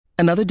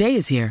Another day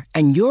is here,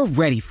 and you're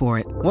ready for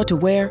it. What to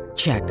wear?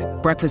 Check.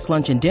 Breakfast,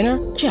 lunch, and dinner?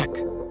 Check.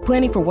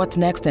 Planning for what's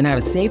next and how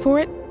to save for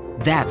it?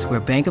 That's where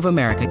Bank of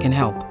America can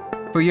help.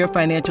 For your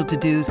financial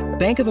to-dos,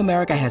 Bank of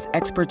America has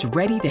experts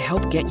ready to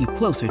help get you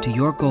closer to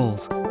your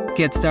goals.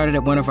 Get started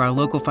at one of our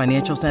local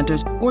financial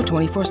centers or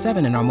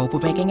 24/7 in our mobile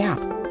banking app.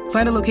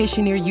 Find a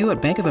location near you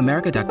at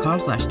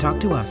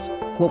bankofamerica.com/talktous.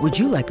 What would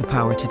you like the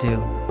power to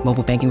do?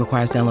 Mobile banking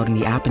requires downloading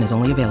the app and is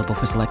only available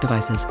for select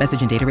devices.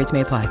 Message and data rates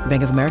may apply.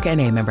 Bank of America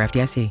N.A., member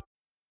FDIC.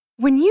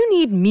 When you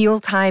need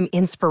mealtime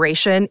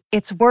inspiration,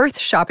 it's worth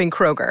shopping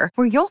Kroger,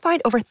 where you'll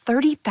find over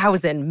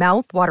 30,000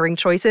 mouth-watering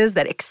choices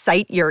that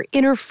excite your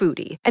inner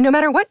foodie. And no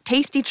matter what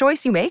tasty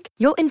choice you make,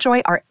 you'll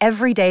enjoy our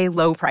everyday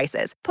low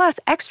prices, plus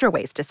extra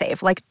ways to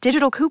save, like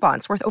digital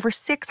coupons worth over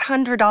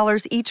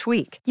 $600 each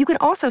week. You can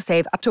also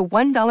save up to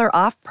 $1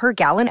 off per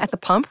gallon at the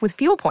pump with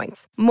fuel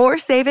points. More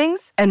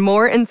savings and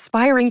more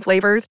inspiring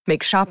flavors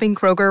make shopping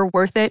Kroger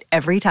worth it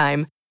every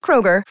time.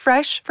 Kroger,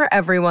 fresh for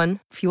everyone.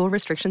 Fuel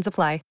restrictions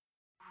apply.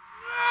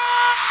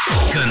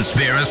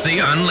 Conspiracy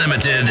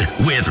Unlimited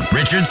with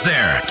Richard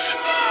Syrett.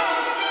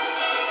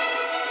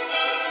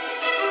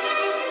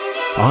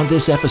 On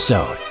this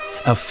episode,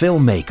 a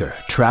filmmaker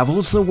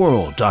travels the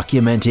world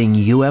documenting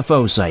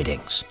UFO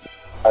sightings.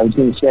 I was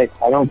going to say,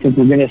 I don't think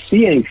we're going to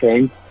see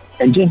anything.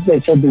 And just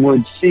as I said the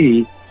word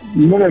see,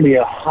 literally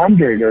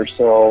 100 or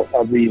so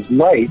of these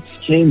lights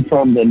came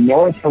from the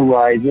north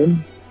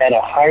horizon at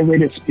a high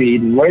rate of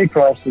speed right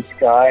across the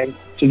sky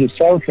to the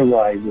south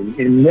horizon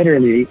in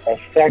literally a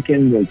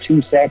second or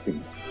 2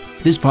 seconds.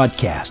 This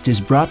podcast is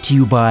brought to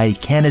you by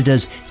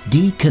Canada's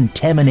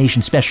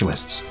decontamination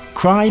specialists,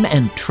 Crime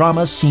and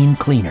Trauma Scene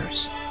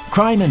Cleaners.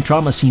 Crime and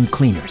Trauma Scene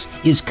Cleaners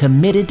is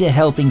committed to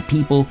helping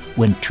people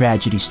when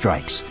tragedy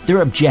strikes.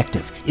 Their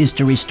objective is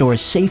to restore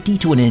safety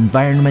to an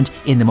environment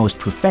in the most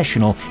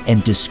professional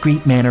and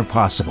discreet manner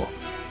possible.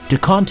 To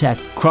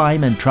contact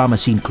Crime and Trauma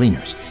Scene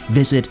Cleaners,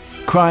 visit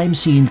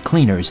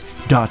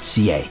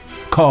crimescenecleaners.ca.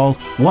 Call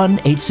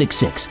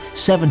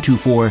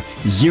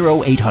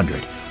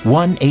 1-866-724-0800,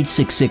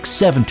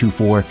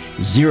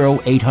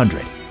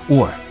 1-866-724-0800,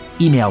 or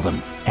email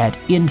them at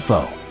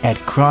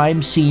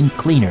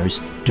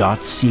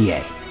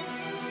info@crimescenecleaners.ca.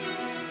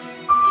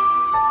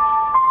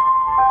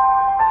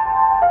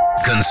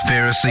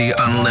 Conspiracy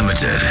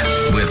Unlimited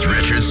with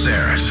Richard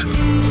Syrett.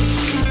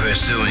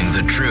 Pursuing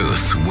the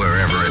truth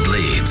wherever it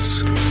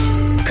leads.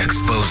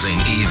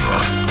 Exposing evil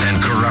and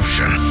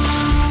corruption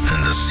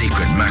and the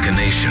secret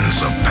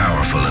machinations of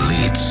powerful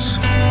elites.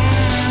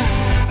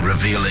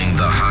 Revealing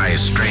the high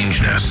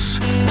strangeness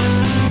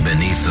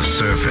beneath the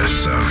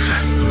surface of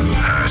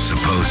our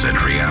supposed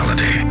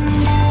reality.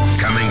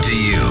 Coming to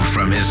you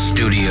from his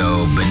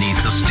studio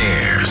beneath the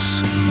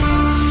stairs,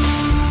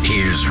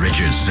 here's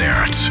Richard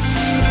Syrett.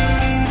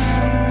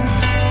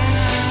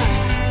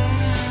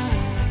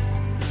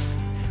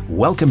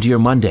 Welcome to your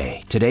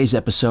Monday. Today's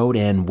episode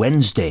and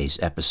Wednesday's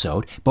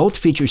episode both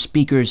feature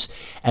speakers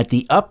at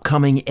the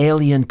upcoming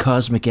Alien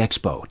Cosmic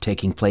Expo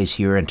taking place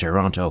here in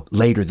Toronto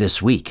later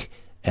this week.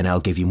 And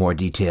I'll give you more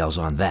details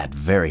on that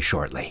very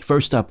shortly.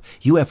 First up,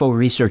 UFO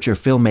researcher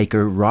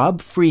filmmaker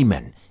Rob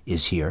Freeman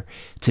is here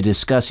to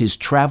discuss his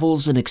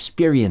travels and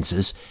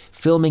experiences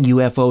filming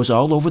UFOs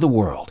all over the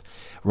world.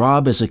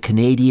 Rob is a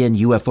Canadian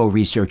UFO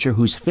researcher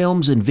whose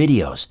films and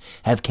videos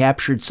have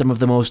captured some of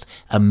the most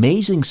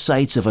amazing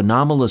sights of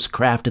anomalous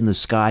craft in the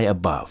sky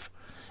above.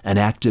 An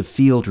active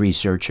field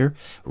researcher,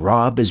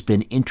 Rob has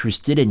been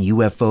interested in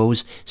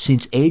UFOs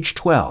since age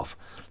 12,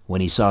 when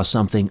he saw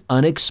something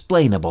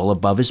unexplainable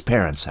above his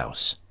parents'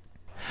 house.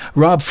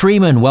 Rob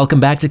Freeman,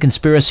 welcome back to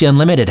Conspiracy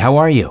Unlimited. How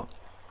are you?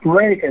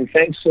 Great, and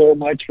thanks so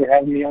much for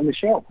having me on the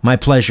show. My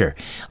pleasure.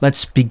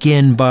 Let's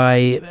begin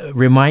by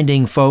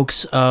reminding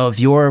folks of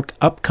your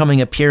upcoming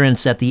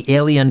appearance at the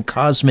Alien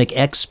Cosmic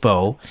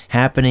Expo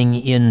happening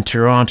in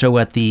Toronto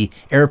at the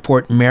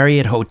Airport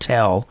Marriott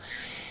Hotel.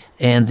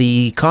 And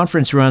the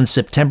conference runs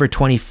September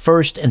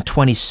 21st and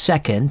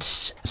 22nd.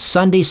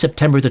 Sunday,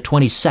 September the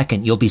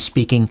 22nd, you'll be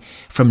speaking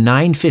from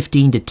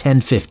 9:15 to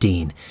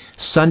 10:15.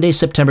 Sunday,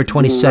 September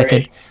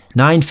 22nd,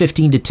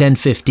 9:15 to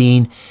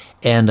 10:15.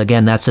 And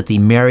again, that's at the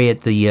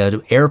Marriott, the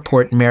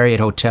Airport Marriott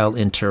Hotel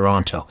in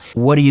Toronto.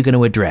 What are you going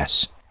to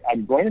address?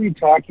 I'm going to be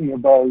talking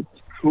about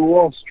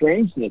cool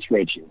strangeness,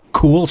 Richard.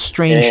 Cool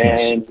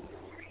strangeness. And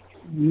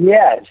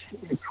yes,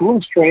 cool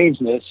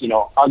strangeness,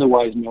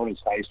 otherwise known as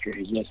high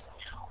strangeness.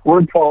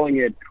 We're calling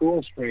it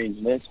cool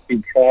strangeness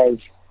because,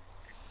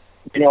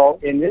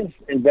 in this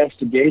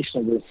investigation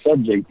of this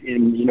subject,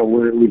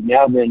 we've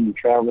now been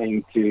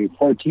traveling to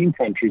 14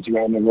 countries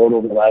around the world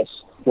over the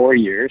last 4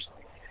 years.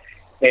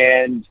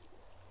 And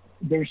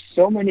there's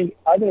so many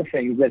other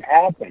things that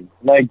happen.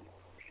 Like,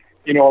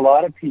 a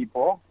lot of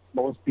people,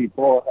 most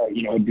people,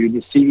 do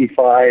the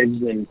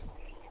CE5s and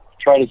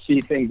try to see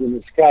things in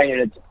the sky.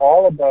 And it's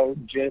all about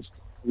just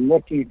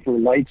looking for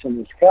lights in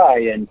the sky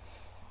and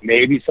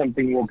maybe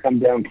something will come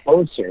down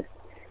closer.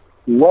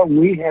 What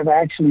we have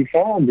actually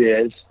found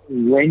is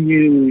when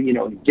you,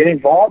 get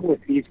involved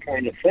with these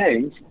kind of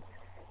things,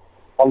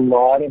 a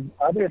lot of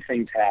other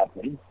things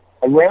happen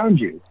around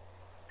you.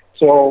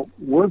 So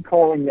we're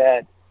calling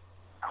that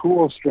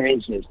cool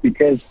strangeness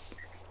because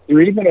there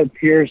even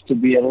appears to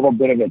be a little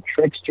bit of a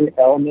trickster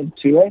element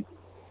to it.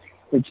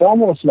 It's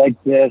almost like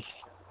this,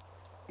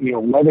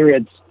 whether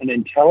it's an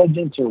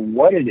intelligence or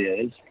what it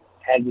is,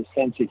 has a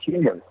sense of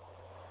humor.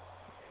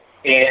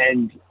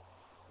 And,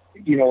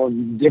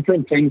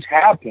 different things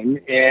happen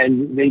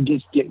and they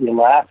just get you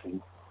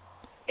laughing.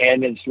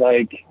 And it's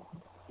like,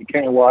 you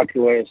kind of walk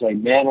away, it's like,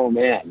 man, oh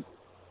man.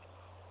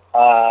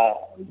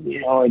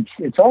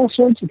 It's all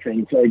sorts of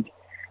things. Like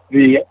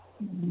the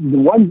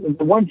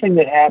one thing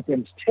that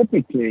happens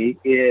typically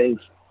is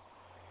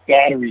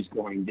batteries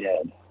going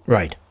dead.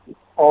 Right.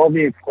 All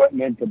the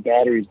equipment, the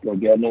batteries go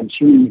dead, and I'm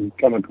sure you've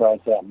come across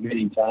that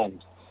many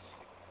times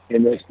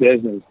in this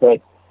business.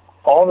 But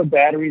all the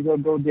batteries will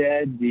go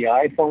dead, the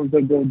iPhones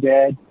will go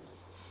dead,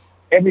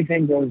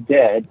 everything goes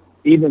dead,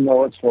 even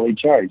though it's fully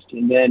charged.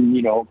 And then,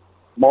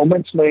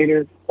 moments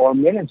later or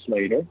minutes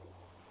later,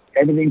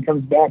 everything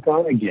comes back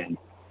on again.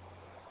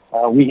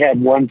 We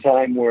had one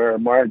time where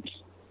Mark's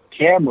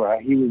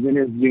camera, he was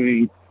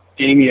interviewing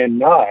Damien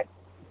Knott,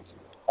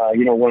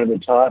 one of the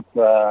top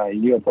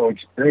UFO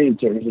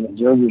experiencers and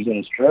observers in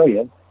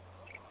Australia.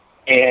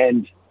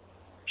 And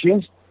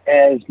just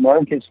as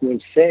Marcus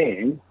was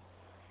saying,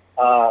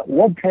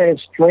 what kind of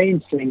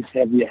strange things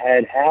have you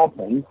had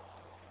happen?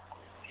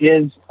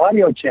 His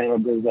audio channel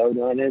goes out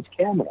on his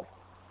camera.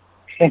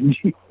 And,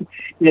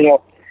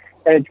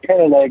 and it's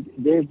kind of like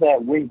there's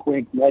that wink,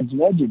 wink, nudge,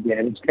 nudge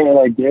again. It's kind of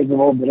like there's a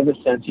little bit of a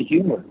sense of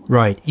humor.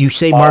 Right. You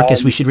say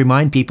Marcus. We should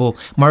remind people,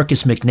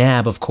 Marcus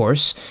McNabb, of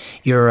course.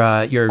 You're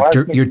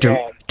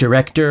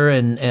director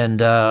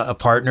and a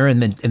partner,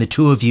 and the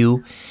two of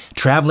you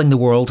traveling the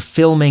world,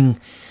 filming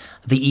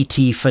the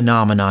ET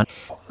phenomenon.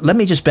 Let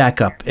me just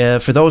back up.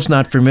 For those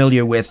not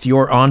familiar with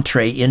your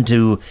entree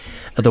into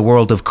the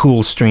world of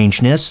cool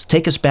strangeness,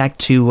 take us back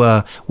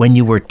to when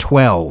you were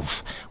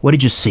 12. What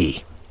did you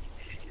see?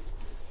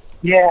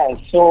 Yeah,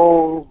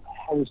 so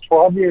I was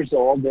 12 years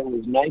old. It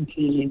was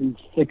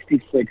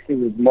 1966. It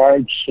was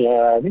March,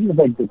 I think it was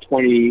like the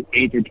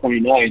 28th or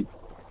 29th.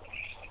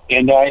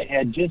 And I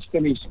had just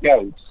finished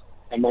Scouts.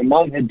 And my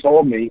mom had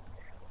told me,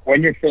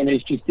 when you're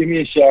finished, just give me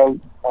a shout.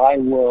 I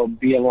will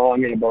be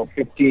along in about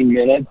 15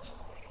 minutes.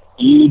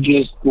 You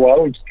just go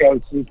out with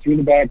Scouts through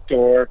the back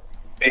door.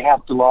 They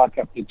have to lock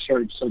up the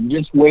church. So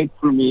just wait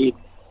for me.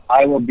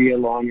 I will be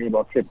along in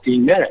about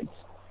 15 minutes.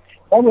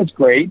 That was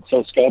great.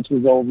 So Scouts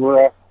was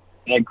over.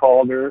 And I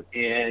called her,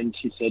 and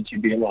she said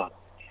she'd be along.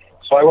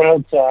 So I went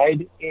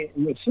outside,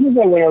 and as soon as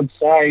I went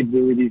outside,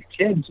 there were these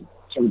kids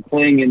sort of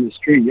playing in the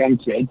street, young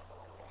kids,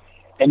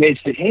 and they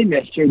said, "Hey,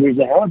 mister, there's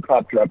a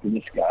helicopter up in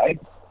the sky."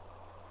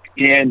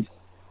 And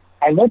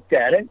I looked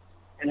at it,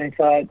 and I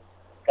thought,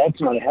 that's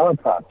not a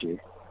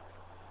helicopter.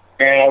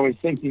 And I was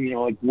thinking,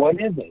 what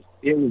is it?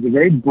 It was a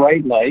very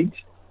bright light.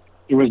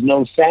 There was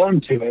no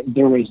sound to it.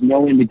 There was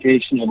no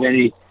indication of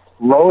any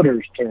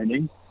rotors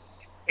turning.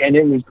 And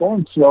it was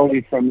going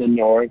slowly from the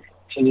north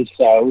to the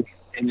south,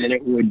 and then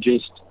it would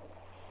just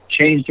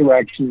change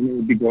direction, and it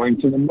would be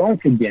going to the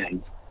north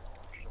again.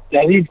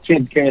 Now, these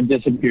kids kind of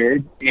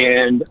disappeared,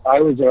 and I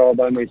was there all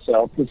by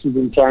myself. This is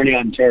in Sarnia,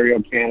 Ontario,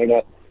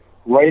 Canada,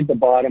 right at the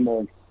bottom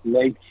of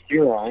Lake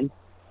Huron,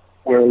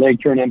 where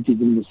Lake Huron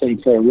empties into the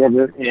St. Clair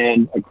River,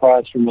 and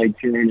across from Lake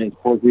Huron is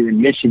Port Huron,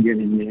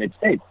 Michigan, in the United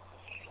States.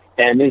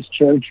 And this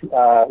church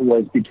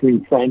was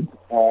between Front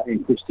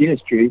and Christina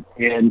Street,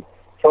 and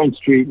Front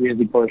Street is,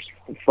 of course,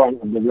 the front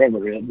of the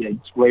river.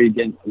 It's right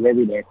against the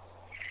river there.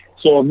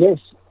 So this,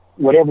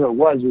 whatever it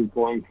was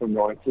going from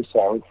north to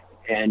south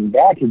and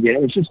back again.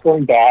 It was just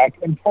going back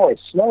and forth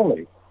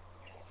slowly.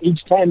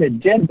 Each time it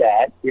did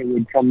that, it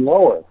would come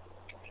lower.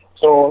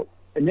 So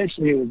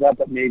initially it was up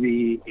at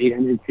maybe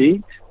 800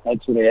 feet.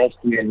 That's what I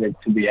estimated it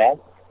to be at.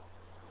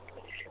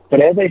 But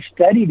as I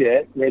studied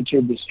it,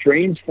 Richard, the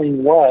strange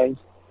thing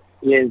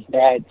is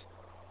that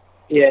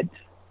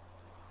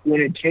when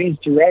it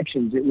changed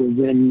directions, it was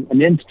in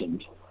an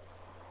instant.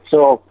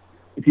 So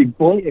if you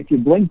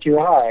blinked your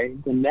eye,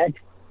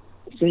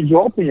 as soon as you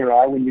open your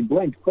eye, when you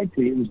blinked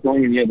quickly, it was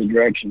going in the other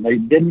direction.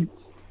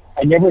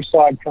 I never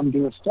saw it come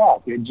to a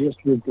stop. It just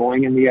was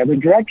going in the other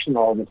direction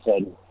all of a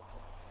sudden.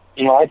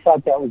 I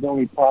thought that was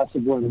only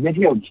possible in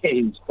video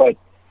games, but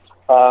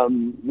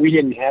we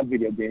didn't have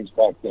video games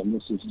back then.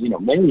 This is,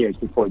 many years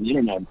before the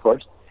internet, of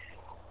course.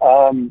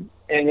 And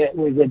it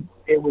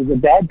was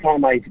at that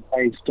time I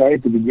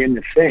started to begin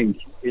to think,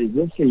 is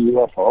this a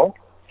UFO?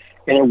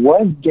 And it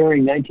was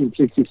during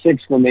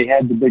 1966 when they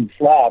had the big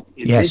flap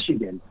in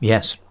Michigan.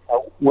 Yes.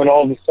 When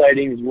all the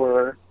sightings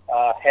were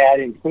had,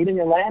 including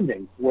a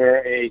landing where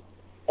I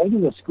think it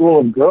was a school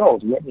of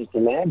girls witnessed a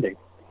landing.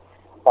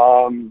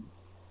 And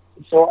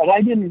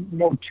I didn't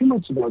know too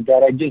much about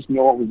that. I just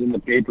know it was in the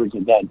papers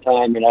at that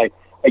time, and I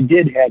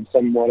did have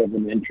somewhat of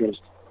an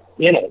interest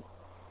in it.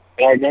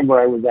 And I remember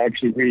I was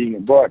actually reading a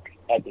book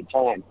at the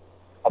time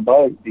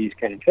about these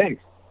kind of things.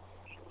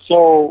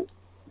 So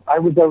I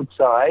was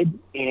outside,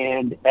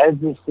 and as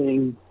this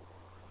thing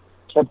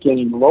kept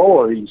getting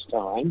lower each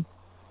time,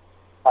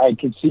 I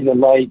could see the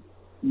light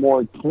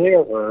more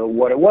clearer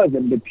what it was.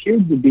 And it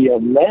appeared to be a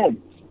lens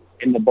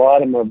in the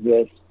bottom of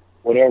this,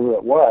 whatever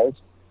it was.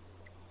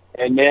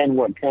 And then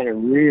what kind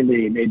of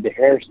really made the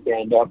hair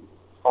stand up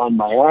on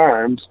my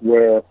arms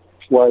was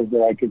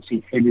that I could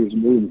see figures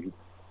moving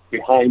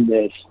behind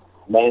this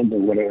lens or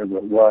whatever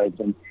it was.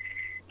 And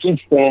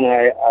just then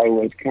I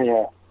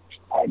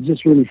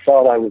just really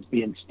felt I was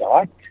being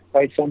stalked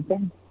by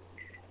something.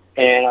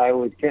 And I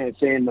was kind of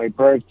saying my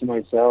prayers to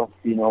myself,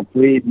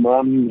 please,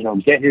 Mom,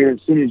 get here as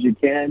soon as you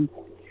can.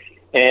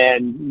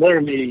 And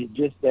literally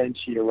just then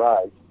she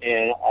arrived.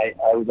 And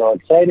I was all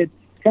excited,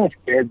 kind of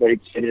scared, but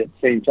excited at the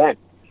same time.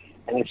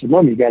 And I said,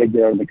 Mom, you got to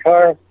get out of the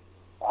car.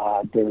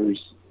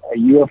 There's a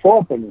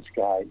UFO up in the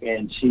sky.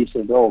 And she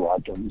said, oh,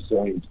 Roger,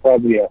 so it's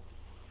probably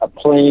a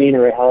plane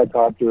or a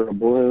helicopter or a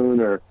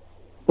balloon or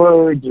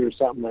birds or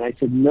something. And I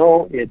said,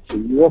 no, it's a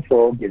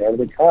UFO. Get out of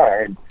the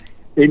car. And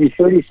maybe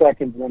 30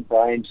 seconds went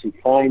by, and she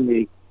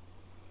finally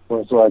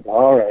was like,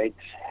 all right,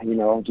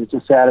 just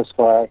to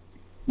satisfy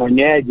my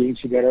nagging,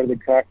 she got out of the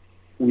car.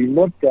 We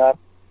looked up,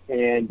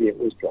 and it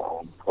was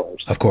gone, of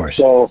course. Of course.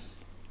 So,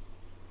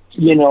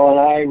 and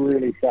I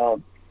really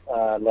felt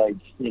like,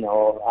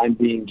 I'm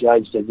being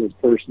judged as this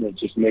person that's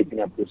just making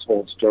up this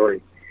whole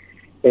story.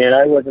 And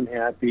I wasn't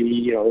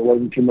happy. There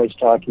wasn't too much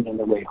talking on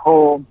the way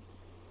home.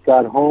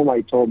 Got home,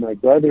 I told my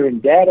brother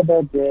and dad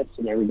about this,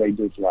 and everybody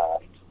just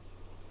laughed.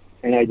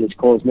 And I just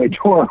closed my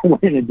door,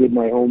 went and did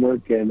my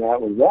homework, and that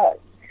was that.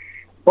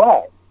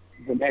 But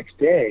the next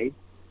day,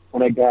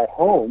 when I got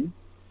home,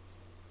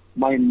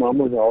 my mom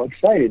was all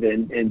excited,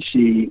 and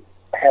she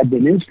had the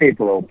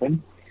newspaper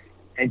open,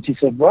 and she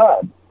said,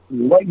 Rob,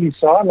 what you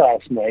saw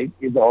last night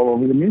is all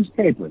over the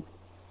newspaper.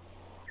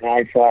 And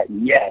I thought,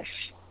 yes,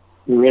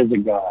 there is a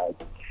God.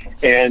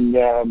 And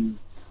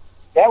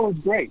that was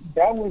great.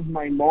 That was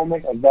my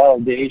moment of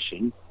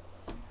validation,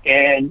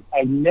 and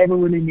I've never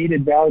really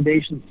needed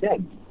validation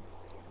since.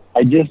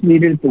 I just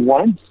needed it the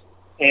once,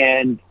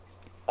 and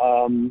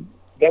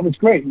that was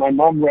great. My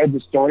mom read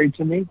the story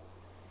to me.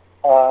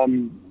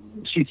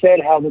 She said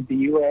how that the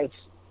U.S.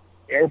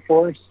 Air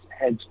Force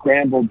had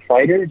scrambled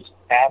fighters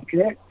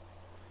after it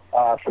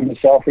from the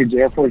Selfridge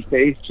Air Force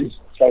Base just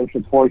south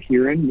of Port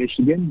Huron,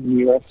 Michigan, in the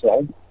U.S.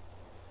 South.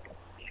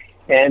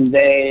 And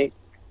they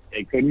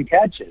couldn't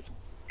catch it.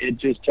 It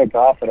just took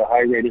off at a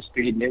high rate of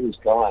speed, and it was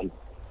gone.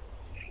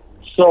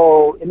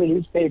 So in the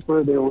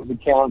newspaper, there was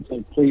accounts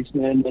of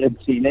policemen that had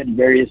seen it and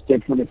various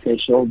different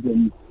officials.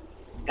 And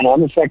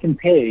on the second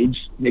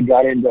page, they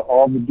got into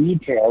all the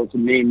details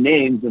and named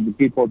names of the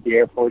people at the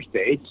Air Force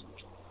Base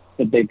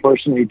that they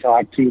personally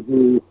talked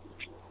to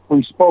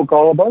who spoke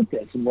all about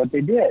this and what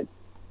they did.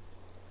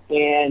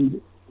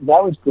 And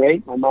that was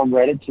great. My mom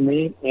read it to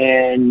me.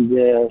 And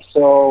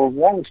so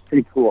that was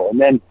pretty cool. And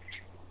then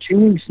 2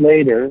 weeks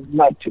later,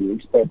 not 2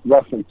 weeks, but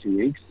roughly 2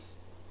 weeks,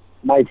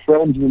 my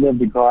friends who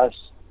lived across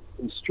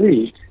the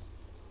street,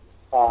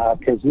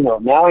 because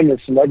now I'm a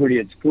celebrity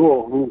at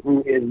school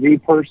who is the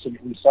person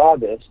who saw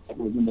this that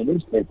was in the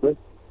newspaper.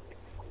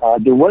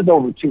 There was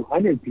over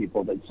 200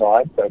 people that saw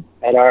it, but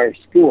at our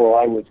school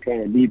I was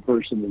kind of the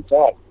person that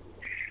saw it.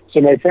 So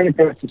my friend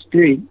across the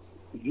street,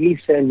 he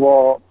said,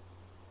 well,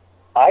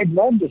 I'd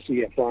love to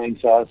see a flying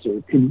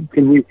saucer.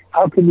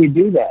 How can we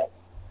do that?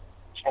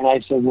 And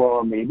I said,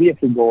 well, maybe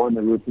if we go on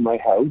the roof of my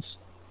house,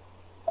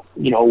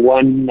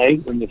 one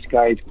night when the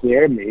sky's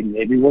clear,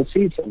 maybe we'll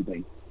see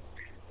something.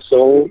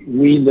 So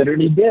we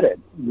literally did it.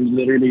 We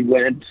literally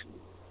went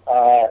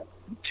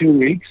 2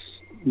 weeks.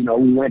 We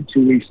went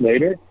 2 weeks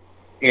later,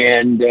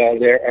 and I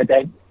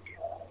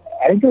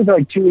think it was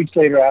like 2 weeks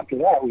later after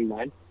that we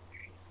went,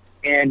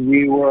 and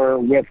we were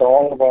with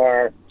all of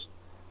our,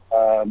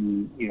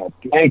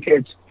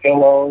 blankets,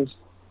 pillows,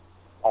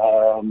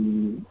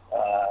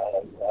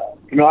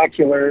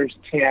 binoculars,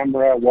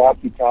 camera,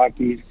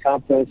 walkie-talkies,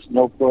 compass,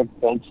 notebook,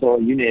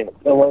 pencil, you name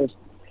it, pillows.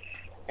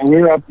 And we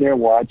were up there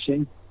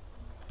watching.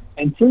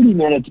 And 30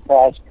 minutes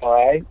passed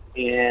by,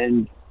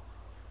 and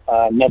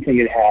nothing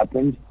had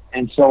happened.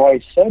 And so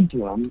I said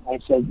to him, I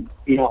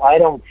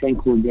don't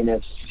think we're going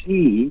to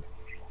see.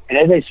 And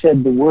as I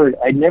said the word,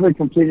 I'd never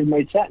completed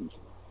my sentence.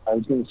 I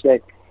was going to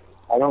say,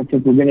 I don't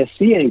think we're going to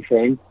see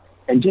anything.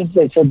 And just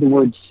as I said the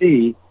word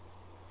see,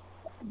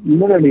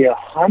 literally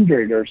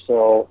 100 or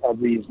so of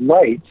these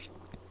lights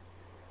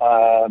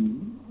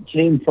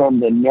came from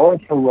the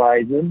north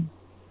horizon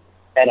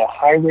at a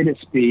high rate of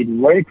speed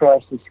right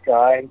across the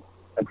sky,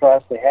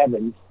 across the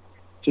heavens,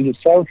 to the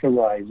south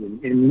horizon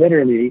in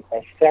literally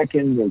a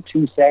second or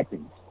 2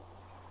 seconds,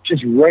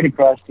 just right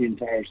across the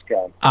entire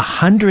sky.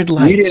 100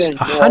 lights.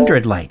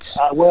 100 lights.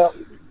 Well,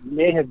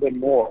 may have been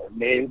more.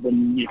 May have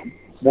been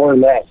more or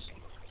less.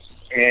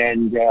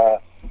 And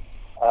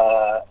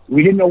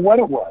we didn't know what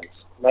it was.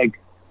 Like,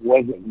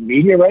 was it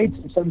meteorites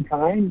of some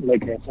kind?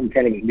 Like some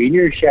kind of a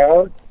meteor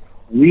shower?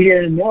 We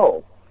didn't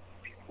know.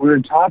 We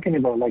were talking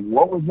about, like,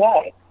 what was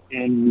that?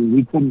 And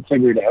we couldn't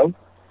figure it out.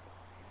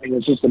 It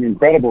was just an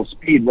incredible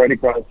speed right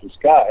across the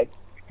sky.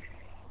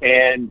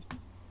 And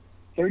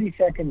 30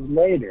 seconds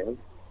later,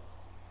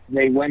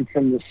 they went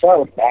from the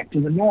south back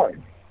to the north.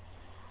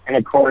 And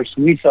of course,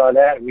 we saw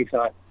that and we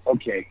thought,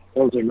 okay,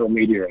 those are no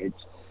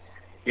meteorites.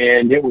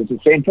 And it was the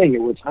same thing.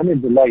 It was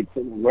hundreds of lights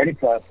that were right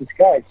across the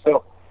sky.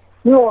 So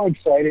we were all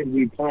excited.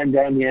 We climbed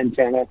down the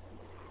antenna,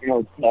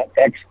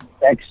 X,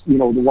 the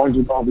ones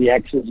with all the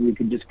X's, we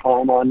could just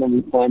climb on them.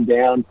 We climbed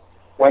down,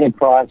 went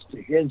across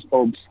to his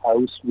folks'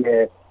 house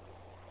where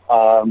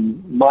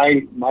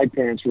my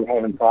parents were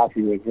having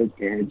coffee with his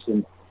parents,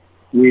 and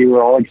we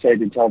were all excited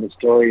to tell the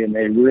story, and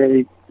they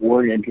really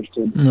weren't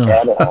interested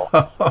at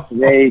all.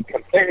 They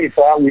completely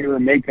thought we were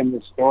making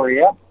the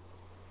story up,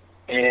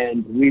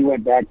 and we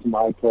went back to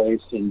my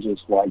place and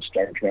just watched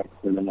Star Trek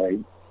for the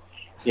night.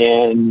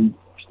 And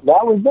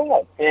that was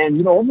that.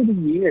 And, over the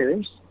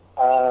years,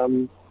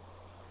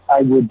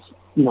 I would,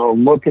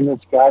 look in the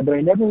sky, but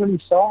I never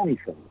really saw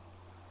anything.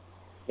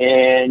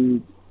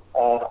 And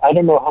I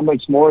don't know how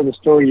much more of the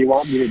story you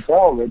want me to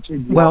tell,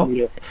 Richard.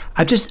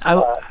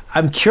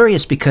 I'm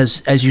curious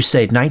because, as you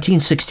say,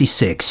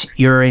 1966,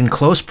 you're in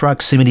close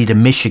proximity to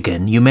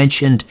Michigan. You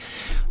mentioned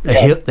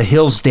the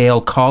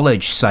Hillsdale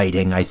College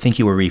sighting, I think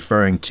you were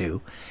referring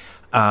to,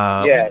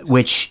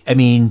 which,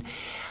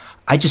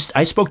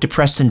 I spoke to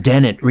Preston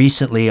Dennett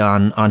recently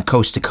on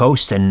Coast to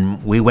Coast,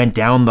 and we went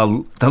down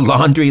the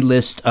laundry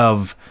list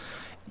of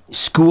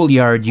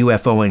schoolyard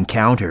UFO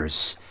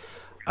encounters.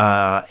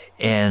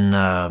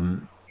 And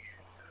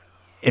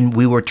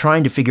we were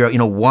trying to figure out,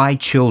 why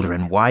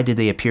children? Why did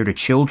they appear to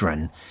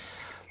children?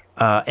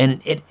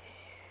 And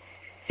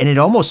it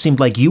almost seemed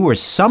like you were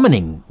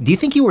summoning. Do you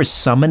think you were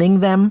summoning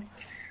them?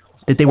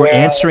 That they were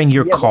answering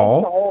your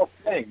call? That's the whole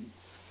thing.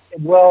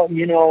 Well,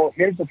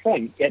 here's the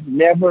thing. It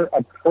never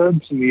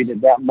occurred to me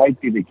that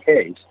might be the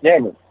case.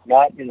 Never.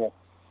 Not in a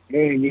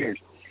million years.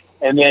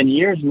 And then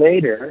years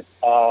later,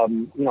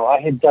 I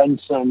had done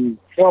some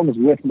films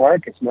with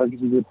Marcus. Marcus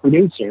is a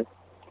producer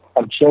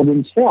of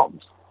children's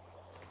films.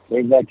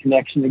 There's that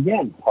connection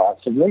again,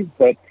 possibly.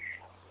 But,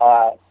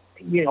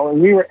 we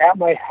were at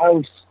my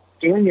house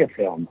doing a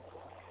film.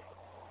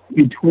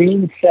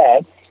 Between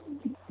sets,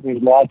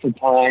 there's lots of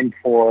time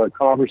for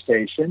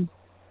conversation.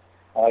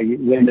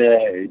 When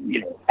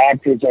the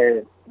actors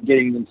are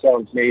getting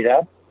themselves made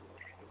up.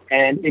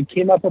 And it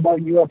came up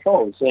about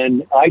UFOs.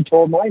 And I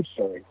told my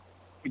story.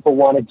 People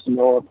wanted to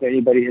know if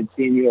anybody had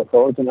seen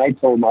UFOs, and I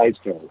told my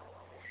story.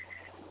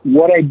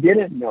 What I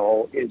didn't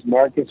know is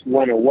Marcus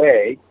went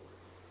away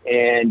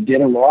and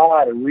did a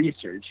lot of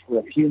research for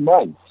a few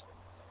months.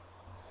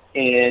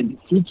 And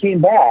he came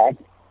back,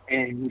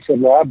 and he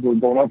said, Rob, we're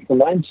going out for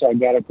lunch. I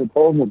got a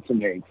proposal to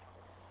make.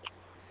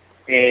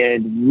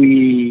 And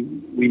we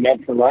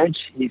met for lunch.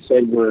 He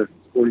said, we're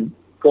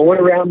going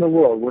around the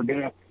world. We're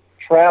going to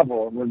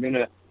travel. We're going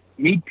to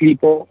meet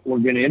people. We're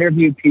going to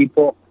interview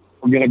people.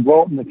 We're going to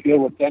go out in the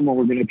field with them, and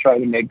we're going to try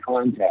to make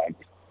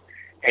contact.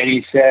 And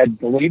he said,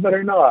 believe it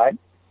or not,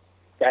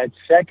 that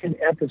second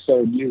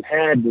episode you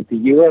had with the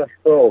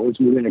UFOs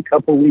within a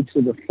couple weeks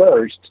of the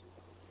first,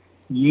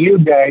 you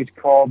guys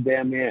called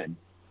them in.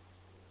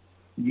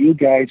 You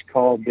guys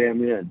called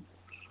them in.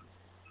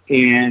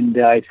 And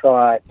I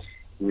thought,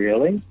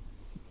 really?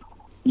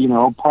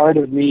 Part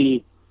of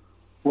me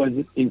was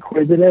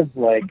inquisitive,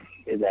 like,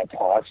 is that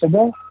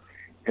possible?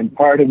 And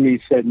part of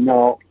me said,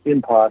 no,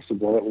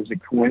 impossible. It was a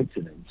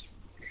coincidence.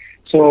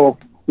 So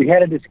we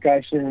had a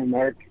discussion, and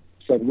Mark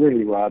said,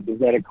 really, Rob, is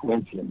that a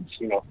coincidence?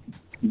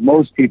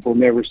 Most people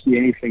never see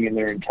anything in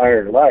their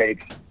entire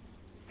life,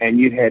 and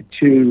you had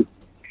two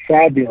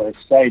fabulous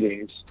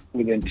sightings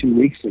within 2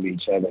 weeks of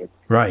each other.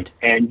 Right.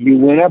 And you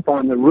went up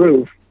on the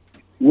roof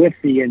with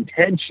the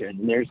intention,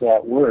 and there's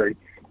that word,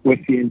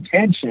 with the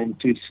intention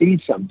to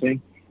see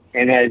something.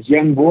 And as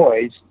young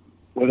boys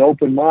with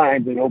open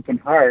minds and open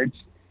hearts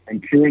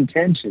and pure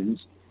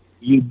intentions,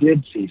 you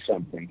did see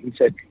something. He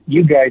said,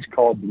 you guys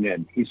called them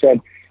in. He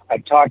said,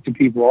 I've talked to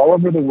people all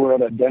over the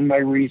world. I've done my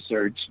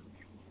research.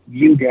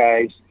 You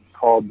guys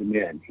called them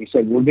in. He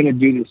said, we're going to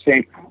do the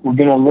same. We're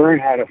going to learn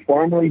how to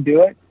formally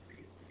do it,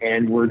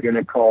 and we're going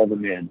to call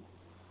them in.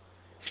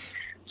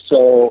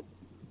 So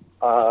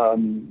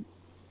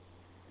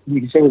you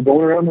can say we're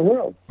going around the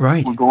world.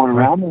 Right. We're going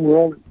around the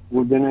world.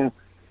 We're going to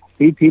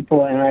meet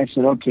people. And I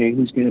said, okay,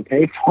 who's going to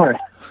pay for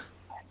it?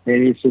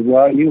 And he said,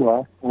 well, you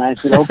are. And I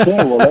said, okay,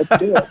 well, let's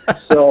do it.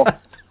 So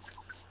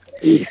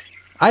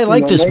I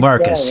like this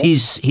Marcus.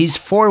 He's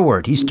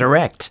forward. He's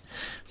direct.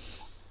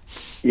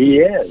 He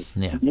is.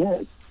 Yeah.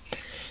 Yes.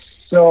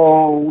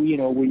 So,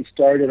 we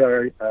started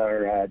our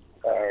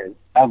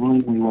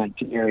traveling. We went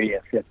to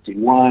Area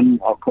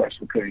 51. Of course,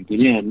 we couldn't get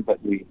in,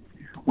 but we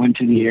went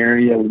to the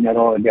area. We met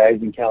all the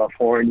guys in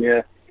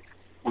California.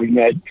 We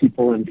met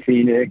people in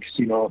Phoenix,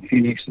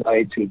 Phoenix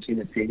Lights, who had seen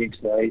the Phoenix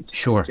Lights.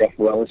 Sure. Jeff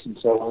Willis and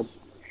so on.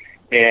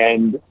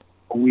 And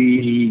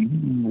we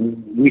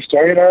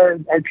started our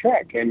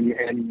trek, and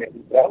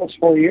that was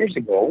 4 years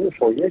ago, over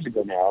 4 years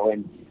ago now.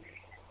 And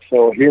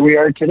so here we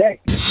are today.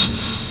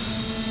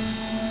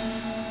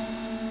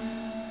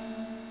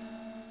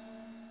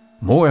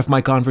 More of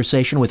my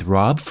conversation with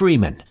Rob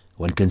Freeman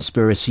when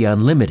Conspiracy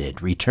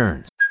Unlimited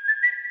returns.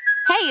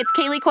 Hey, it's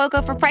Kaylee Kaylee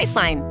Cuoco for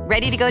Priceline.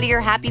 Ready to go to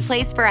your happy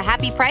place for a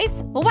happy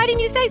price? Well, why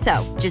didn't you say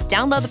so? Just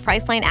download the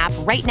Priceline app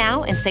right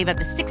now and save up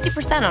to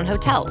 60% on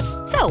hotels.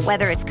 So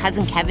whether it's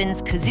Cousin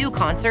Kevin's Kazoo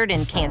Concert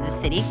in Kansas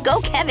City,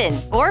 go Kevin,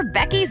 or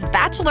Becky's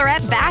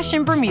Bachelorette Bash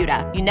in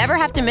Bermuda, you never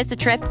have to miss a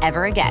trip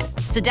ever again.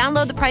 So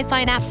download the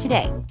Priceline app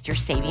today. Your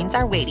savings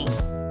are waiting.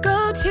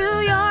 Go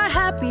to your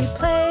happy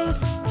place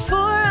for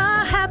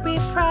a happy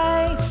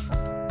price.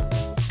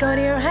 Go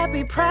to your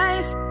happy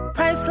price,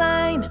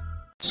 Priceline.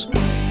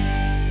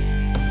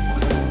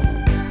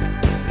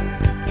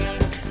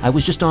 I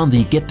was just on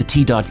the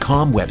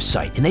getthetea.com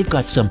website, and they've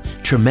got some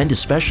tremendous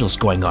specials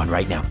going on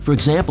right now. For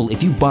example,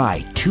 if you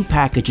buy 2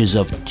 packages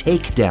of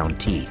Takedown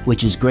tea,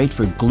 which is great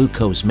for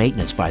glucose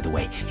maintenance, by the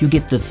way, you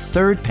get the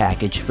 3rd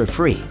package for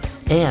free.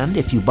 And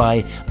if you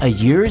buy a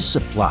year's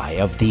supply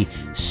of the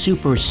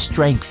Super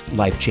Strength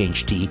Life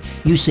Change tea,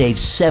 you save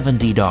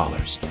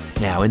 $70.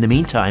 Now, in the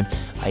meantime,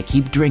 I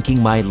keep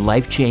drinking my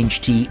Life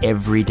Change tea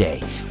every day.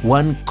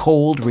 1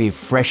 cold,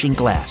 refreshing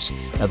glass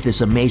of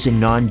this amazing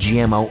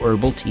non-GMO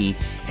herbal tea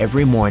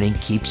every morning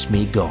keeps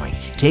me going.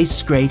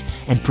 Tastes great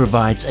and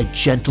provides a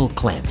gentle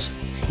cleanse.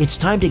 It's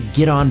time to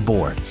get on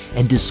board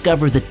and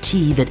discover the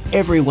tea that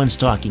everyone's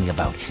talking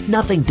about.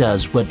 Nothing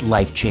does what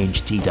Life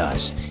Change tea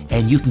does.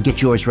 And you can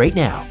get yours right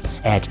now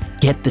at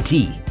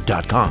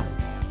getthetea.com.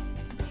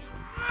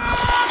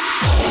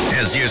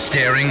 As you're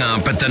staring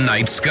up at the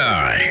night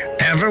sky,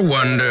 ever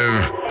wonder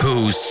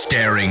who's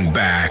staring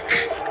back?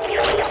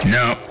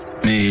 No,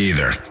 me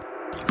either.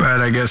 But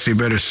I guess you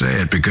better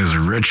say it because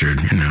of Richard.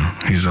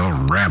 He's all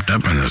wrapped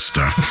up in this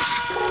stuff.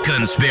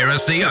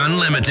 Conspiracy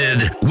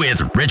Unlimited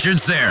with Richard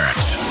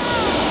Syrett.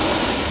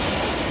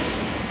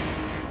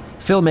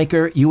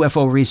 Filmmaker,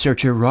 UFO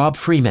researcher Rob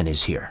Freeman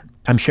is here.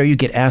 I'm sure you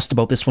get asked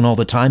about this one all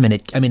the time, and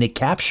it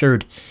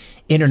captured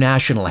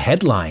international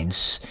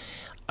headlines,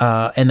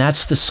 and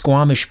that's the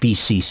Squamish,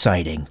 BC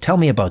sighting. Tell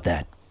me about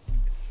that.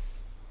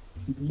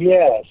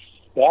 Yes,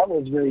 that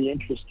was very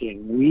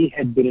interesting. We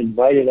had been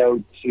invited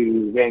out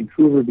to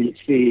Vancouver,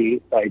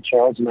 BC by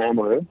Charles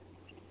Lamoureux.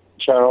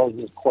 Charles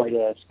is quite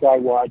a sky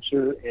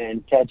watcher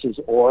and catches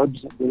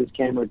orbs with his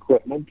camera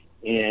equipment,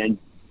 and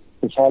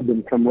has had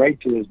them come right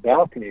to his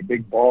balcony,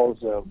 big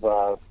balls of,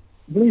 I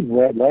believe,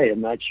 red light, I'm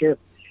not sure.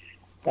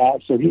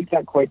 So he's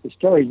got quite the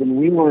stories, and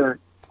we were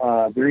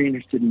very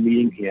interested in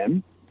meeting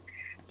him.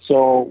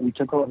 So we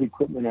took all the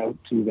equipment out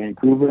to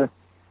Vancouver.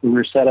 We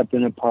were set up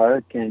in a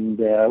park, and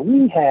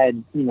we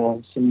had,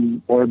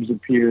 some orbs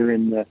appear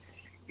in the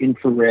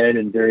infrared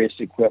and various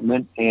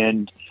equipment,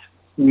 and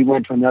we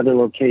went to another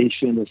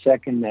location the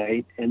second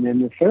night, and then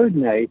the third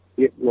night,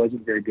 it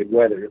wasn't very good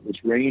weather. It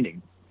was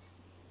raining.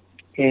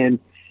 And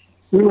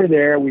we were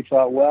there. We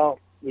thought, well,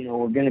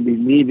 we're going to be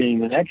leaving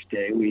the next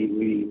day.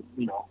 We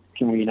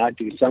can we not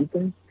do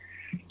something?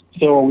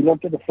 So we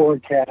looked at the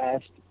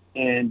forecast,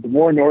 and the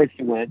more north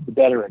you went, the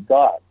better it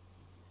got.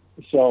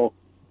 So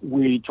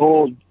we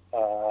told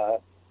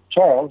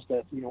Charles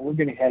that, we're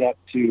going to head up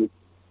to,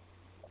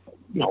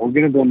 we're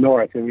going to go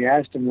north. And we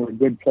asked him where a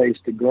good place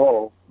to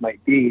go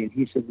might be. And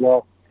he said,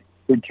 well,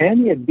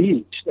 Britannia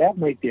Beach, that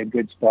might be a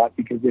good spot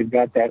because they've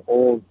got that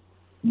old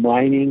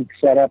mining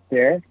set up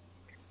there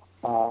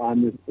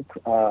on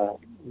the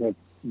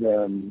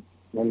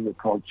what is it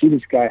called? Sea to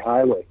Sky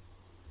Highway.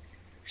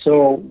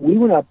 So we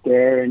went up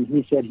there, and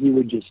he said he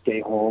would just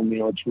stay home.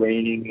 It's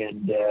raining,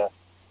 and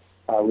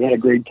we had a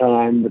great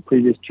time the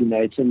previous 2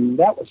 nights, and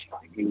that was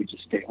fine. He would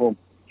just stay home.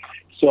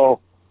 So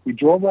we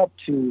drove up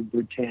to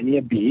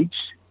Britannia Beach.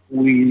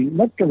 We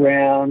looked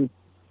around.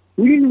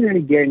 We didn't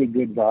really get any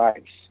good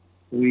vibes.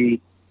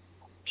 We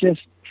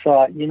just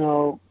thought,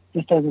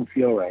 this doesn't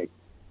feel right.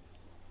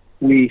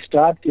 We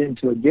stopped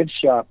into a gift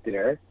shop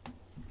there.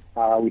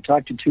 We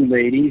talked to 2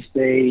 ladies.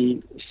 They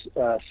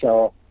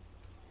sell,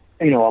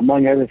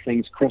 among other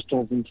things,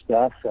 crystals and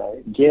stuff,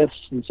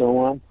 gifts and so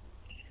on.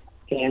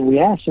 And we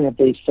asked them if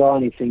they saw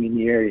anything in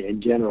the area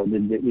in general.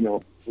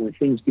 Were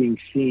things being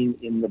seen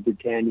in the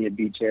Britannia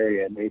Beach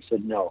area? And they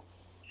said no.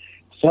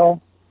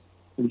 So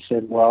we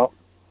said, well,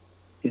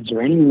 is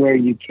there anywhere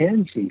you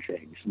can see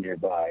things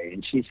nearby?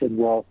 And she said,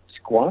 well,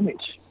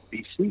 Squamish,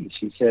 BC.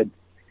 She said,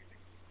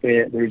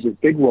 there's a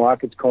big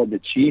rock. It's called the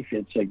Chief.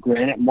 It's a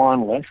granite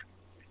monolith.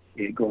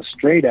 It goes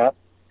straight up.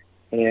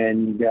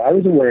 And I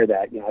was aware of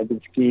that. I've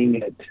been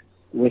skiing at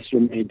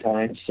Whistler many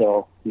times,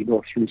 so we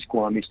go through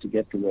Squamish to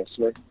get to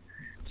Whistler.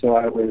 So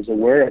I was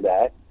aware of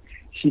that.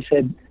 She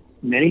said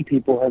many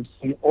people have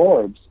seen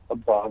orbs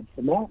above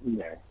the mountain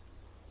there.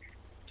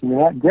 So we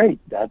thought, great,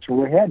 that's where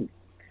we're heading.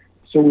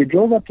 So we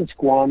drove up to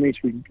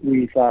Squamish.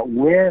 We thought,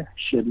 where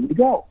should we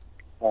go?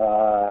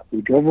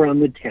 We drove around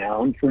the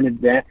town for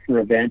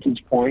a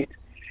vantage point,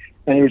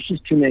 and there was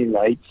just too many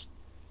lights.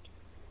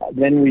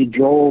 Then we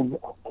drove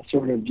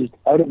sort of just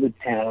out of the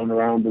town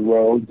around the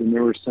roads, and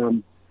there were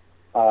some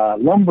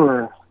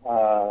lumber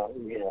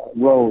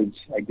roads,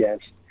 I guess,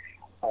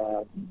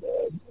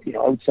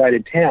 outside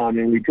of town.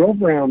 And we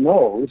drove around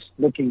those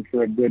looking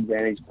for a good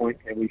vantage point,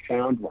 and we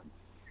found one.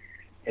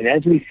 And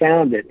as we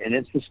found it, and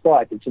it's the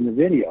spot that's in the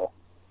video,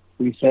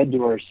 we said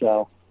to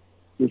ourselves,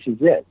 this is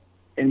it.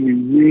 and we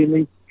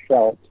really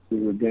felt we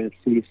were going to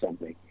see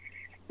something.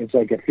 It's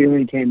like a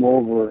feeling came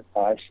over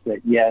us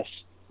that, yes,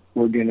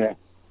 we're going to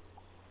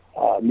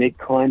make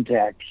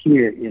contact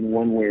here in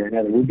one way or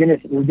another. We're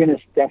gonna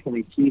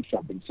definitely see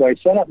something. So I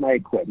set up my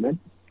equipment.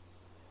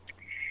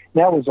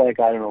 That was like,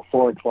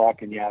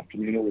 4:00 in the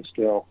afternoon. It was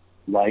still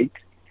light,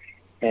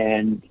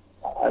 and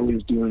I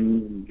was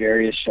doing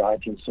various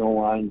shots and so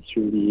on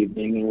through the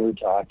evening, and we were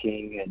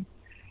talking. And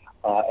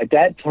at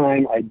that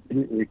time, I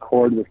didn't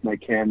record with my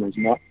cameras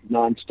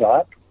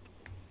nonstop.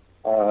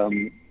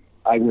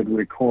 I would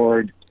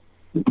record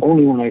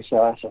only when I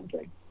saw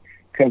something,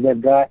 because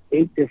I've got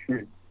 8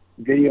 different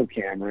video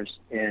cameras,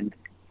 and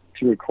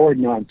to record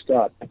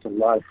nonstop, that's a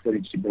lot of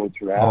footage to go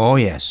through. Oh,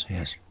 yes.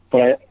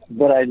 But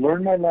I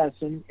learned my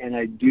lesson, and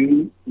I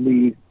do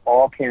leave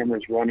all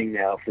cameras running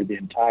now for the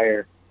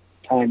entire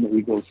time that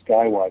we go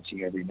sky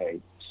watching every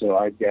night. So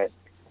I've got,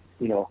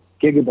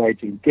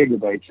 gigabytes and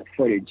gigabytes of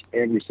footage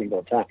every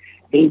single time.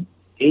 Eight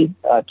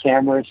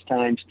cameras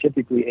times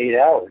typically 8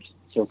 hours,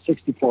 so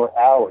 64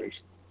 hours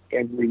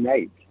every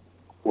night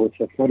worth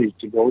of footage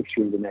to go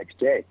through the next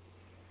day.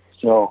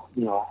 So,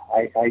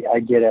 I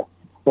get a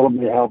little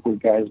bit of help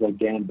with guys like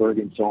Dan Berg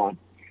and so on.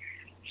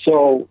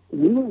 So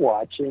we were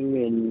watching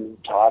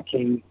and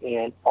talking,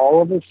 and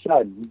all of a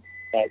sudden,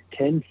 at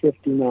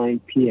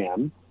 10:59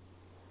 p.m.,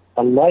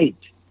 a light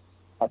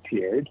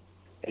appeared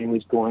and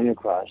was going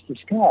across the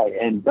sky.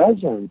 And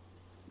Breslin,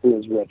 who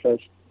was with us,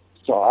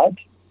 saw it,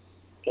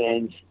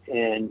 and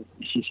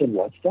she said,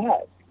 "What's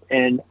that?"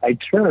 And I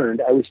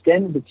turned. I was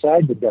standing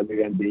beside the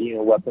WMD,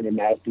 weapon of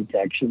mass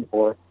detection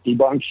or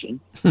debunking,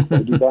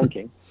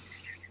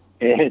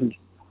 and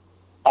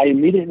I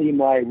immediately,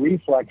 my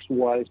reflex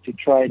was to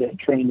try to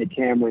train the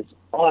cameras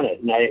on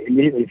it. And I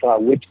immediately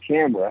thought, which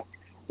camera?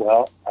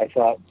 Well, I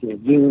thought the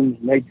Zoom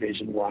night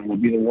vision one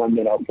would be the one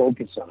that I'll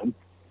focus on,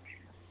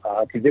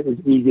 because it was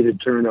easy to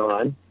turn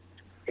on.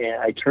 And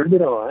I turned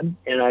it on,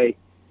 and I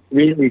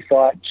immediately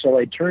thought, shall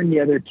I turn the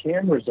other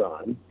cameras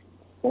on,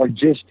 or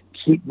just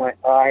keep my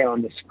eye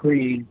on the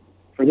screen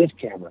for this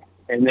camera?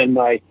 And then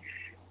my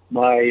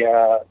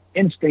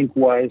instinct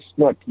was,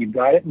 look, you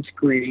got it in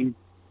screen.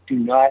 Do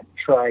not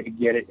try to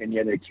get it in the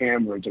other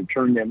cameras, or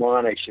turn them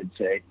on, I should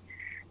say.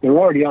 They're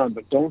already on,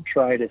 but don't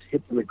try to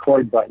hit the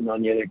record button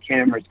on the other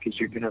cameras, because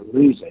you're going to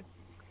lose it.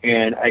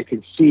 And I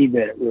could see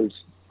that it was,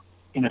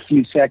 in a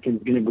few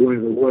seconds, going to go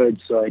into the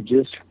woods. So I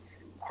just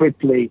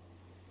quickly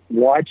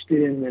watched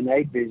it in the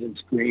night vision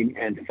screen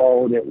and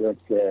followed it with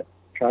the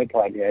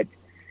tripod head,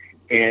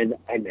 and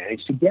I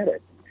managed to get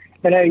it.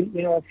 And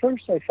at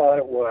first I thought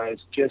it was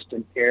just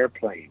an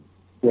airplane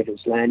with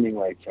its landing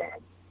lights on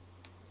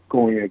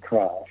going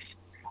across.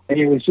 And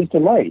it was just a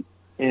light.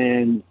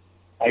 And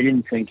I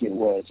didn't think it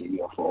was a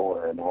UFO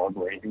or an orb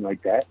or anything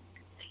like that.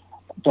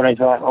 But I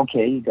thought,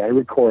 okay, you got to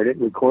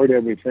record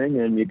everything,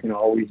 and you can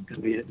always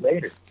delete it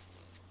later.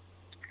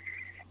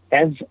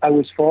 As I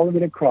was following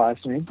it across,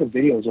 I think the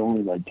video is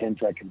only like 10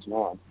 seconds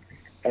long.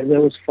 As I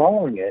was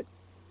following it,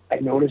 I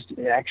noticed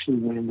it actually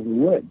went into the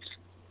woods.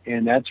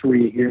 And that's where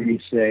you hear me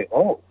say,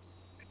 oh,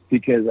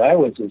 because I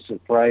was as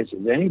surprised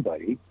as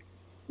anybody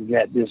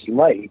that this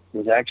light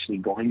was actually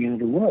going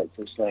into the woods.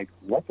 It's like,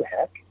 what the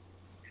heck?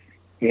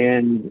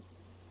 And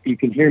you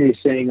can hear me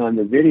saying on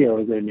the video,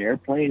 is it an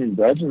airplane? And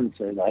Breslin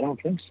says, I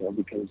don't think so,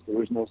 because there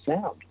was no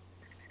sound.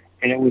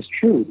 And it was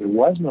true. There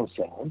was no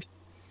sound.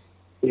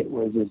 It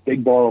was this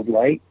big ball of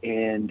light,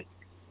 and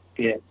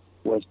it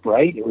was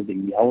bright. It was a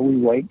yellowy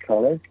white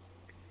color.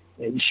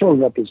 It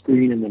shows up as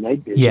green in the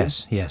night vision.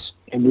 Yes.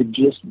 And we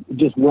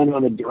just went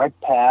on a direct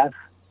path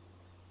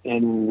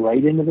and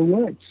right into the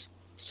woods.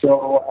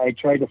 So I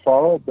tried to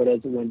follow it, but as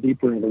it went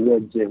deeper into the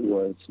woods, it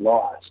was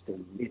lost.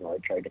 And, I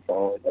tried to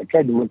follow it. I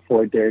tried to look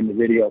for it there in the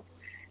video,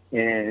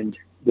 and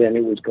then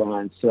it was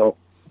gone. So,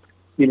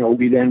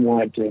 we then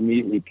wanted to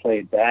immediately play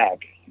it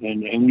back.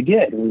 And we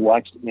did. And we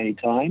watched it many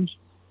times.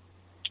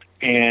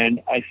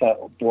 And I thought,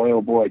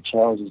 oh boy,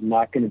 Charles is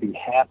not going to be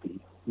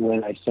happy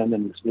when I send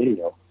him this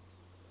video.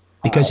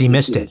 Because he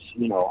missed it.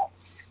 He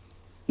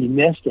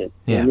missed it.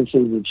 Yeah. And this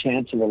is a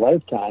chance of a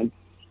lifetime.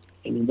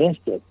 And he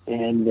missed it.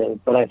 And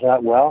but I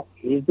thought, well,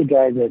 he's the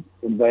guy that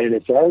invited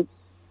us out.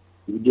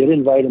 We did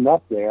invite him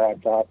up there. I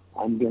thought,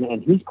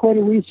 and he's quite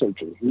a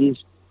researcher. He's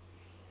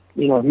a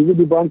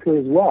debunker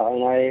as well.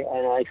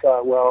 And I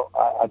thought, well,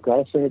 I've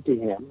got to send it to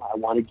him. I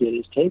want to get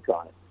his take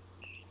on it.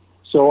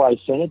 So I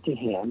sent it to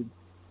him.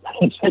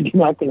 I said,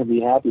 you're not going to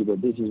be happy,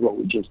 but this is what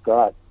we just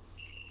got.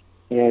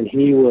 And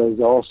he was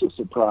also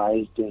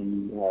surprised,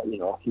 and he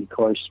of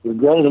course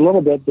regretted a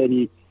little bit that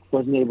he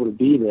wasn't able to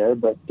be there,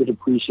 but did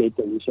appreciate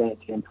that we sent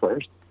it to him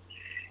first.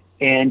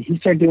 And he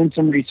started doing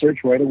some research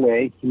right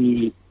away.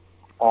 He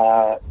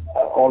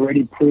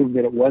already proved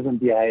that it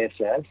wasn't the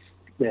ISS,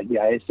 that the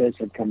ISS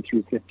had come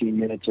through 15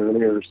 minutes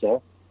earlier or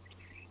so.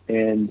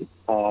 And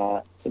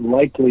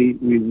likely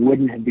we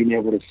wouldn't have been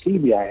able to see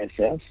the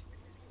ISS.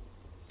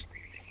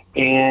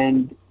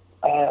 And,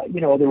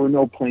 there were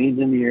no planes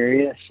in the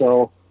area.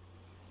 So,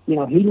 he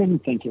didn't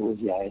think it was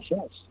the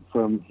ISS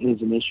from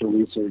his initial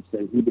research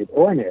that he did,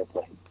 or an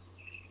airplane.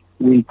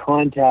 We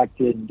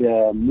contacted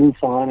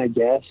MUFON, I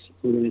guess,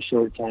 within a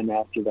short time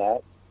after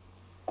that.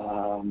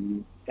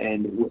 And,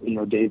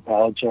 Dave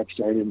Palachuk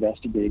started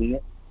investigating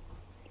it.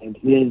 And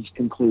his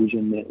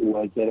conclusion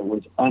was that it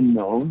was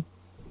unknown.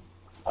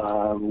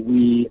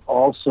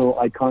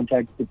 I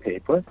contacted the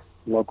paper,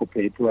 local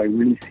paper. I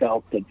really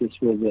felt that this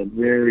was a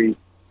very,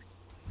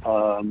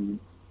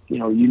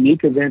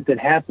 unique event that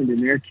happened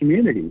in their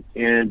community.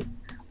 And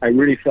I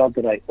really felt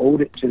that I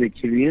owed it to the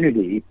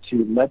community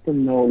to let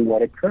them know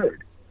what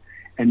occurred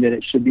and that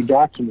it should be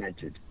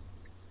documented.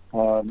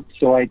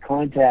 So I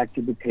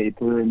contacted the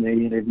paper, and they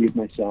interviewed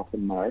myself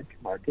and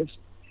Marcus.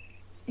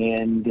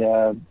 And,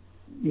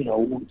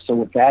 so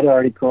with that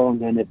article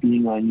and then it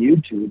being on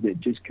YouTube, it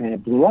just kind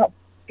of blew up.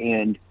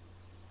 And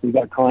we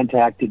got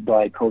contacted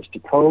by Coast to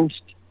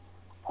Coast.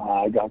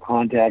 I got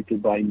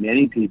contacted by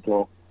many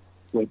people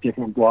with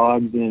different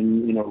blogs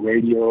and,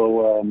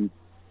 radio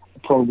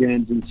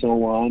programs and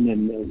so on,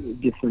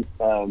 and different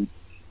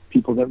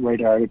people that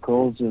write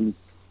articles. And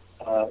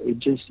it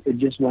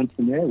just went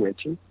from there,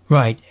 Richard.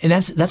 Right, and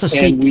that's a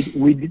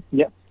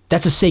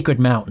that's a sacred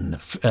mountain,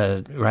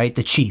 right?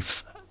 The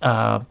Chief.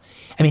 Yeah,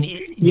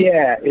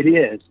 it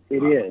is.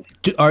 It is.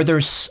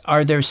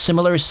 Are there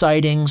similar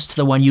sightings to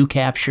the one you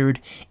captured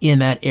in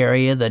that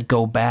area that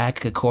go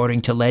back,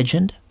 according to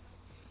legend?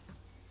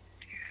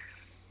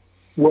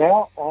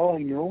 Well, all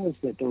I know is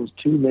that those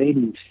two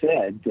ladies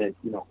said that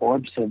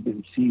orbs have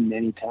been seen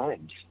many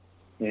times,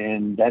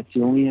 and that's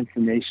the only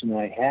information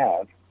I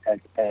have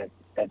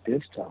at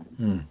this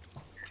time.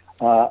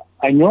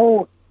 I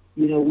know,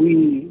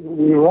 we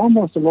were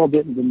almost a little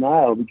bit in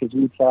denial because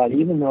we thought,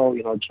 even though,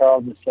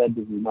 Charles has said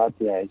this is not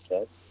the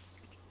ISS,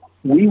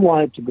 we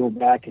wanted to go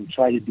back and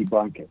try to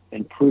debunk it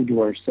and prove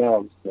to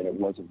ourselves that it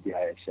wasn't the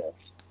ISS.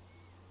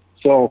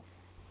 So,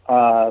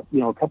 a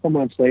couple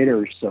months later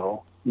or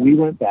so, we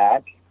went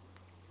back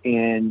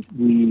and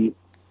we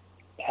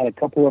had a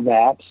couple of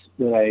apps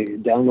that I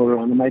downloaded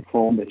onto my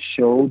phone that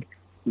showed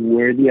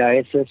where the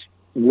ISS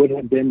would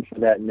have been for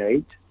that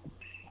night.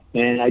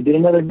 And I did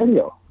another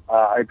video.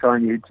 It's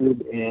on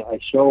YouTube, and I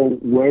show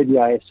where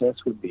the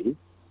ISS would be,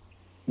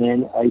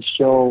 and I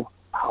show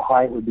how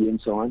high it would be and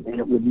so on, and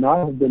it would not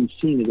have been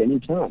seen at any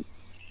time.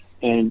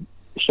 And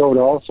showed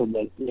also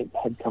that it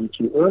had come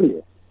through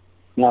earlier.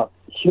 Now,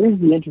 here's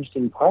the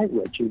interesting part,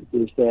 Richard,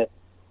 is that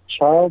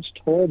Charles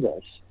told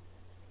us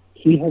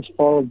he has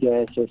followed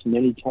the ISS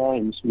many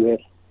times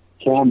with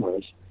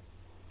cameras,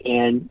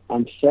 and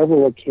on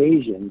several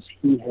occasions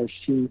he has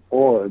seen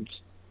orbs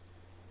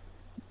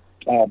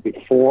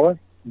before,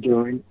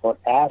 during, or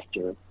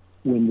after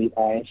when the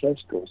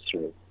ISS goes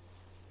through.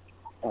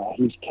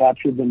 He's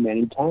captured them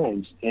many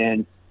times,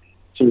 and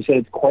so he said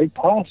it's quite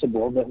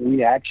possible that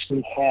we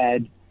actually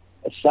had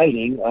a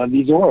sighting of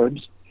these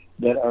orbs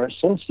that are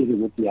associated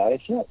with the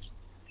ISS.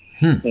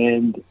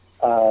 And,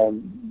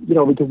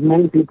 because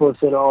many people have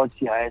said, it's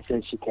the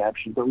ISS you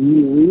captured, but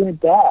we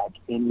went back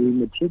and we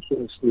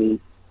meticulously,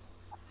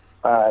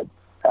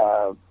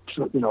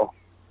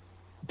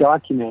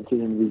 documented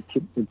and we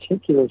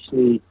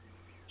meticulously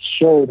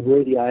showed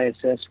where the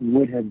ISS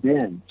would have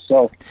been.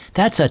 So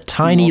that's a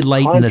tiny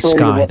light in the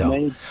sky,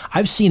 though.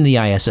 I've seen the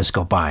ISS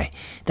go by.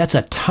 That's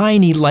a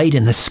tiny light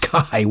in the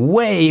sky,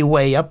 way,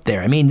 way up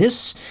there. I mean,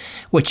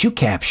 what you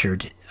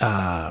captured,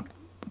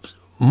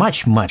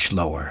 much, much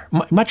lower,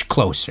 much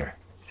closer.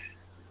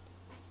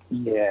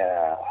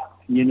 Yeah.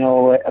 It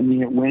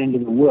went into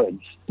the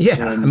woods. Yeah,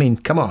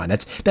 come on.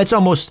 That's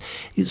almost,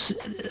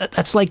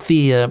 that's like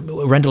the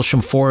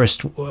Rendlesham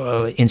Forest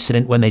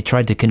incident when they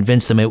tried to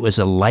convince them it was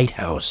a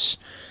lighthouse.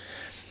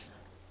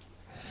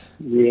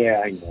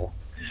 Yeah, I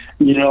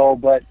know.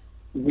 But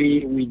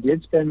we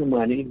did spend the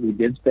money. We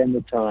did spend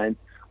the time.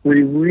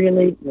 We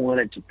really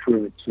wanted to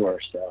prove it to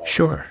ourselves.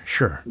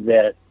 Sure.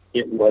 That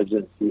it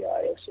wasn't the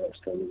ISS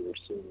that we were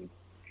seeing.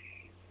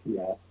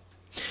 Yeah.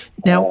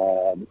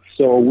 Now,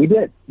 so we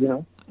did,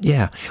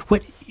 Yeah.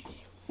 What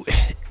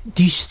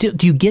do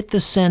you get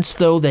the sense,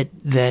 though,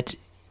 that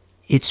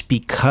it's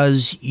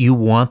because you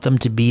want them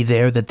to be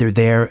there that they're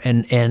there?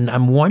 And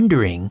I'm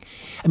wondering,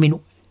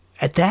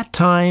 at that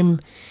time,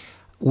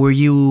 were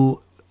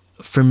you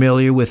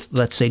familiar with,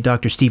 let's say,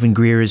 Dr. Stephen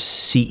Greer's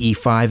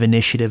CE5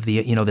 initiative,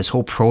 this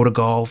whole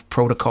protocol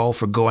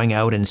for going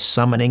out and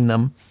summoning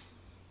them?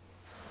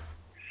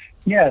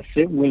 Yes,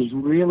 it was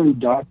really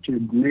Dr.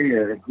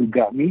 Greer who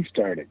got me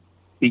started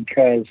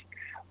because,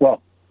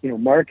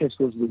 Marcus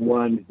was the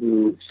one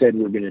who said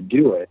we're going to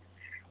do it.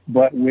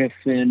 But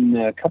within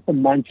a couple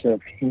months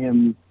of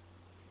him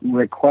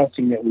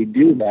requesting that we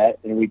do that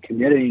and we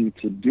committing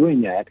to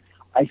doing that,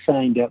 I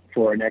signed up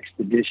for an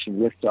expedition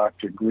with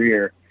Dr.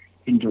 Greer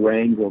in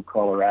Durango,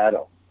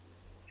 Colorado.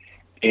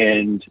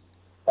 And,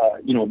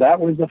 that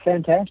was a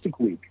fantastic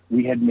week.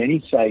 We had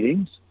many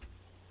sightings.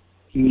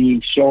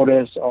 He showed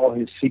us all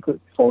his secret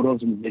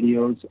photos and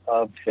videos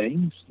of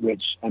things,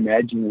 which I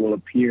imagine will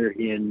appear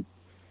in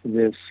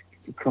this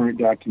current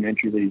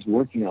documentary that he's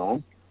working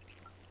on.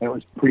 That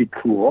was pretty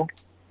cool.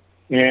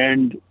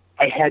 And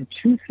I had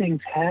two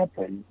things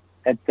happen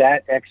at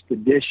that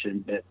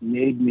expedition that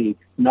made me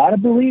not a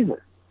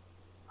believer,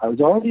 I was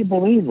already a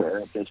believer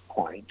at this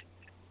point,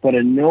 but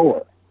a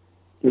knower.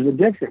 There's a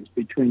difference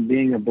between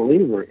being a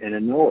believer and a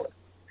knower.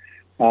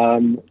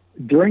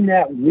 During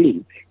that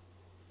week,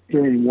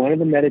 during one of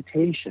the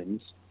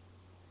meditations,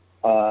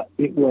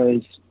 it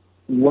was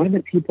one of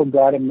the people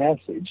got a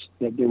message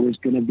that there was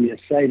going to be a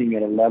sighting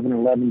at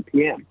 11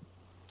 p.m.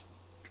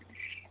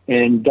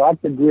 And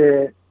Dr.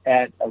 Greer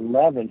at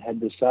 11 had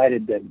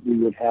decided that we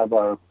would have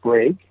our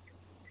break,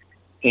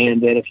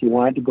 and that if you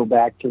wanted to go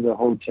back to the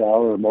hotel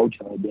or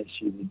motel, I guess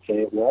you would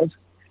say it was,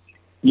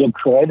 you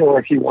could, or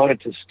if you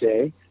wanted to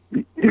stay,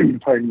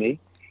 pardon me,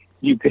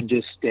 you could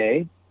just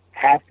stay.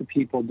 Half the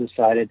people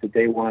decided that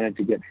they wanted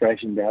to get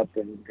freshened up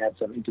and have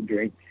something to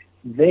drink.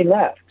 They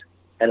left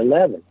at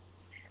 11.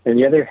 And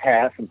the other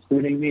half,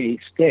 including me,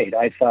 stayed.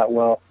 I thought,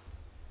 well,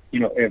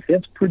 if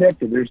it's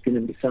predicted there's going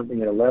to be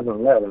something at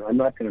 11:11, I'm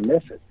not going to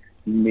miss it.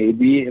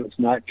 Maybe it's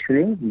not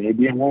true.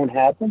 Maybe it won't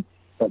happen,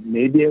 but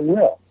maybe it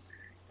will.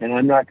 And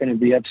I'm not going to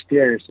be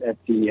upstairs at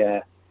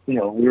the,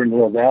 we're in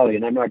Little Valley,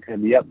 and I'm not going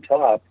to be up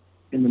top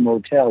in the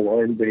motel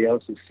while everybody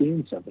else is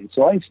seeing something.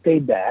 So I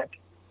stayed back,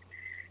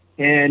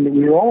 and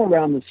we were all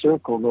around the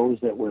circle, those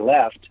that were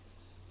left.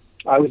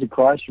 I was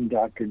across from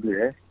Dr.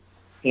 Greer,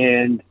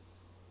 and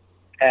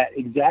at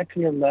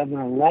exactly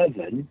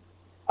 11:11,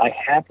 I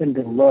happened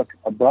to look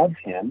above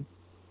him,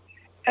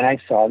 and I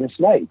saw this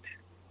light.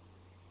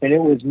 And it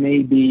was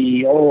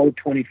maybe,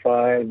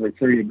 25 or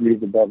 30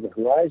 degrees above the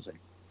horizon.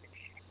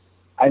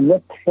 I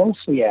looked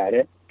closely at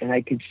it, and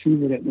I could see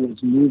that it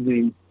was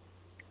moving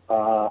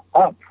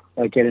up,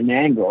 like at an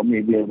angle,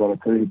 maybe about a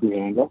 30-degree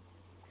angle.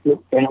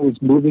 And it was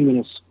moving in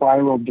a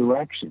spiral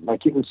direction,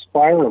 like it was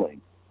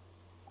spiraling.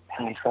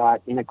 And I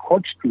thought, in a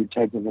corkscrew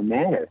type of a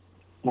manner.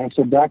 And I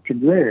said, Dr.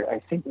 Greer, I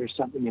think there's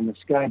something in the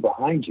sky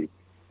behind you.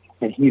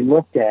 And he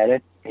looked at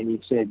it, and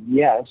he said,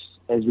 yes.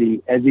 As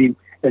he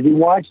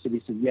watched it,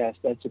 he said, yes,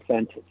 that's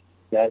authentic.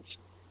 That's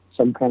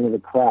some kind of a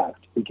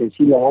craft. Because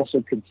he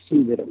also could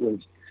see that it was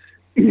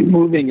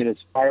moving in a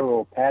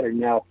spiral pattern.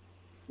 Now,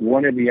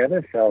 one of the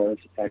other fellows,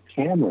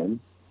 Cameron,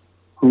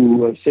 who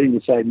was sitting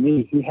beside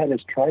me, he had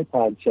his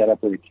tripod set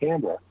up with a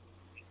camera.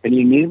 And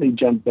he immediately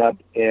jumped up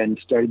and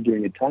started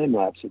doing a time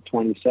lapse at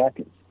 20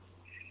 seconds.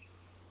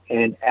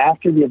 And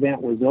after the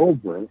event was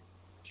over,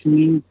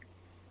 he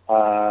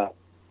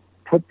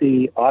put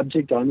the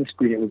object on the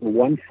screen. It was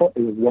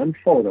one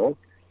photo.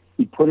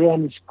 He put it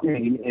on the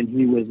screen, and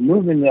he was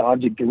moving the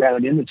object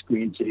around in the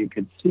screen so you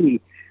could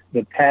see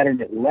the pattern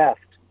it left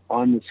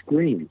on the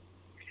screen.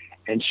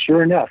 And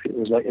sure enough,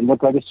 it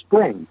looked like a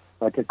spring,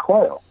 like a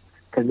coil,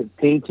 because it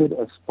painted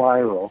a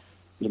spiral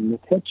in the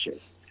picture.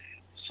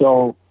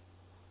 So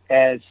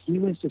as he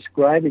was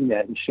describing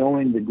that and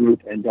showing the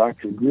group and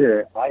Dr.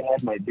 Greer, I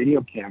had my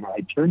video camera.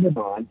 I turned it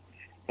on,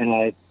 and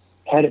I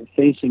had it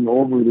facing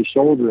over the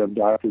shoulder of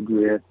Dr.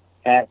 Greer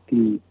at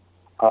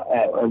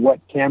what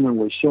Cameron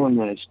was showing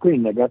on his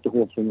screen. I got the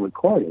whole thing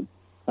recorded.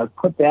 I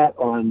put that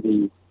on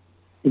the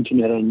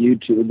internet on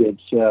YouTube.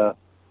 It's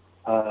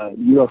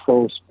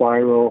UFO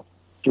Spiral,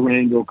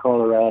 Durango,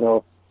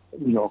 Colorado,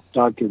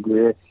 Dr.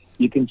 Greer.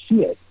 You can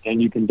see it,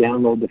 and you can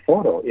download the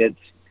photo.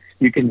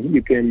 You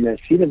can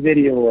see the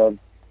video of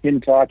him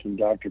talking,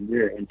 Dr.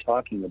 Greer, and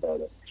talking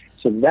about it.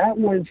 So that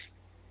was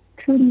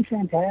pretty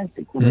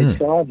fantastic when I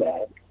saw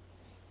that.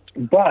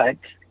 But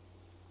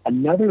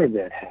another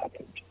event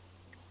happened.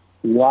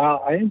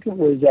 While I think it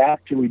was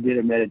after we did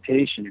a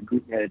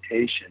group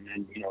meditation,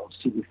 and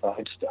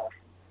CE5 stuff,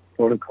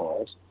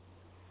 protocols,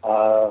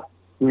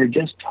 we were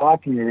just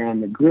talking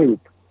around the group,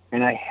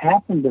 and I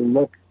happened to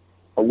look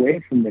away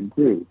from the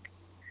group,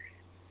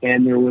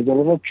 and there was a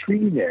little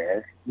tree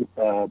there,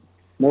 more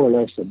or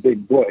less a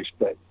big bush,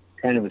 but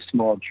kind of a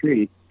small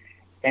tree,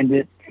 and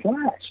it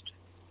flashed,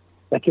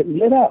 like it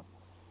lit up,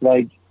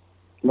 like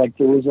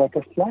there was like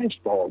a flash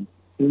bulb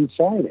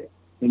inside it,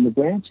 in the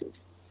branches.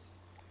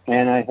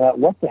 And I thought,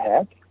 what the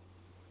heck?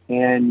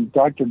 And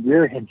Dr.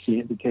 Greer had seen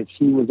it because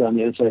he was on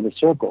the other side of the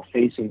circle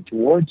facing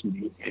towards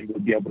me and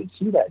would be able to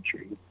see that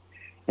tree.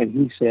 And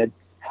he said,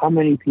 how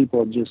many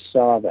people just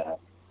saw that?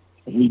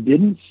 And he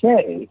didn't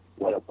say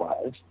what it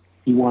was.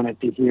 He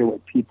wanted to hear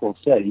what people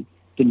said. He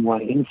didn't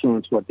want to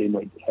influence what they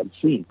might have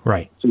seen.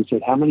 Right. So he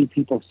said, how many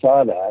people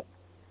saw that?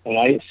 And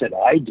I said,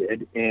 I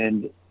did.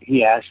 And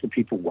he asked the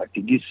people, what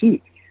did you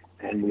see?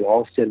 And we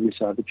all said we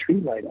saw the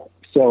tree light up.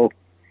 So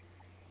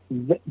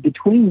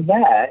between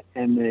that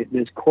and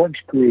this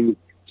corkscrew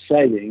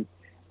sighting,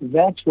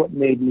 that's what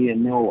made me a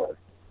knower.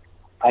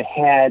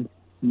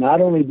 Not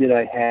only did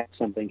I have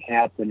something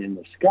happen in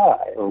the sky,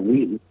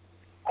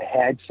 I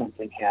had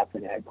something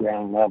happen at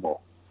ground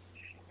level.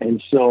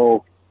 And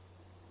so,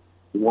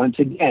 once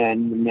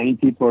again, many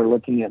people are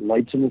looking at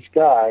lights in the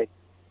sky,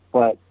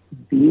 but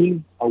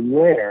be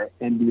aware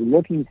and be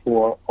looking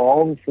for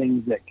all the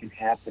things that can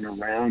happen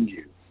around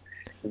you.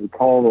 And we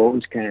call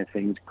those kind of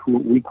things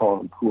we call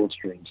them cool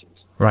strangeness.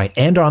 Right,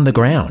 and on the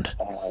ground.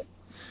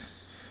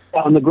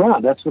 On the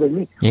ground, that's what I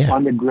mean. Yeah.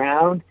 On the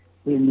ground,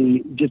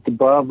 just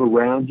above,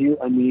 around you.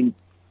 I mean,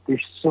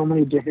 there's so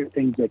many different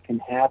things that can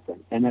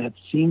happen, and that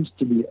seems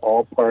to be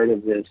all part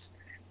of this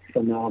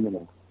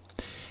phenomenon.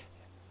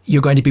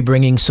 You're going to be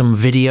bringing some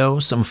video,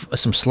 some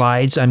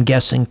slides, I'm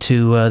guessing,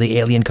 to the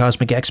Alien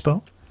Cosmic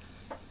Expo?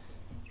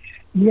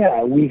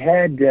 Yeah, we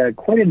had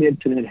quite an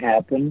incident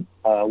happen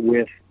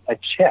with a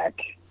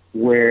check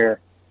where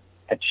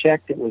a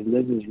check that was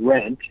Liz's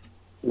rent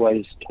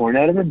was torn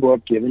out of her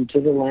book, given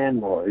to the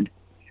landlord,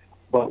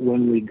 but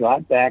when we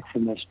got back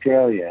from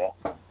Australia,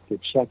 the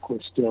check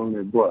was still in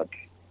her book.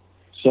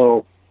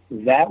 So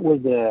that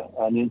was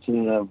an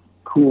incident of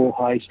cool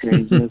high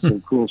strangeness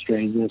and cool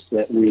strangeness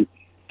that we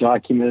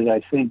documented.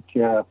 I think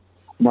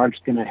Mark's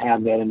going to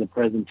have that in the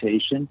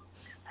presentation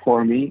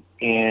for me.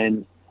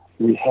 And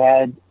we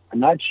had, I'm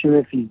not sure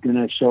if he's going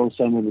to show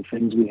some of the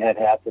things we had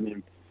happen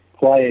in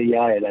Playa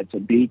Yaya. That's a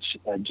beach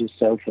just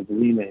south of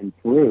Lima in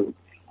Peru.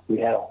 We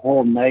had a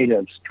whole night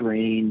of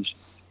strange,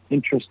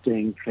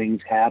 interesting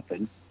things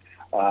happen.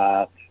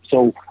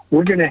 So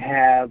we're going to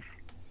have,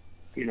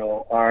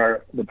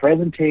 the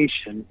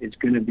presentation is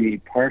going to be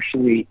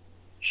partially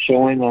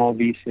showing all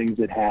these things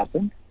that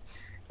happened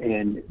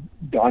and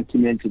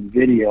documented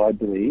video, I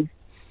believe,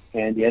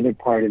 and the other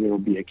part of it will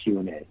be a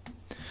Q&A.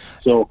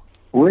 So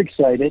we're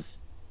excited.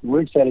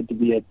 We're excited to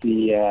be at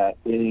the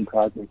Alien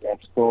Cosmic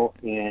Expo,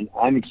 and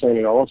I'm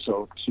excited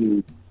also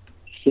to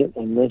sit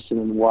and listen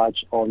and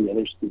watch all the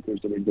other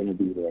speakers that are going to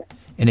be there.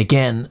 And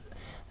again,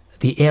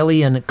 the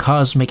Alien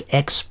Cosmic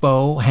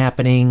Expo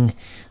happening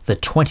the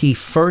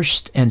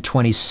 21st and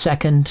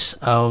 22nd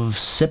of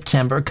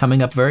September,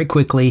 coming up very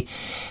quickly.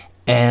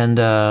 And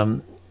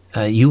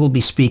you will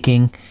be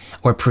speaking,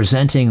 or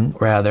presenting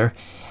rather,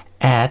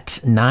 at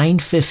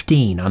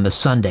 9:15 on the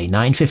Sunday,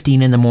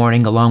 9:15 in the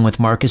morning, along with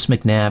Marcus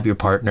McNabb, your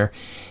partner.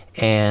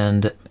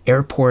 And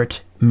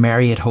Airport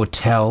Marriott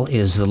Hotel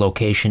is the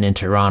location in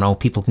Toronto.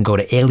 People can go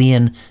to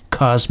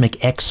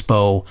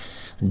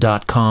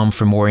aliencosmicexpo.com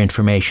for more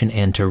information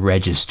and to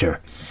register.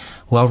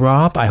 Well,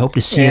 Rob, I hope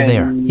to see you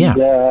there.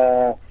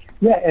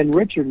 Yeah. And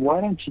Richard, why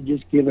don't you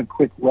just give a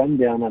quick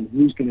rundown on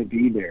who's going to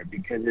be there,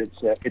 because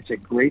it's a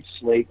great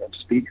slate of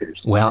speakers.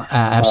 Well,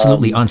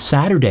 absolutely. On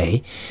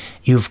Saturday,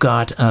 you've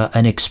got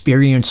an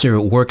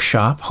experiencer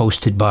workshop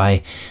hosted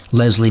by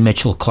Leslie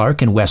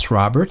Mitchell-Clark and Wes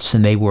Roberts,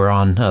 and they were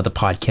on the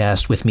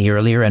podcast with me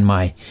earlier and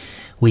my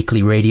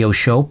weekly radio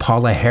show.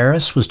 Paula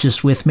Harris was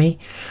just with me.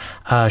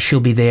 She'll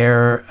be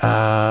there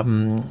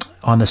on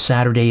the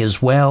Saturday as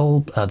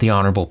well. The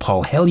Honorable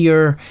Paul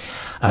Hellyer,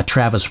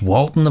 Travis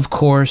Walton, of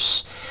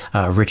course,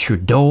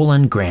 Richard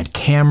Dolan, Grant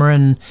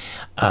Cameron,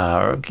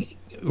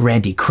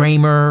 Randy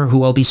Kramer,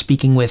 who I'll be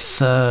speaking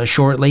with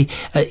shortly.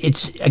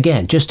 It's,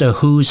 again, just a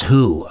who's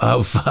who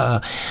of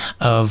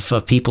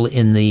people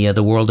in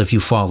the world of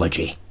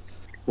ufology.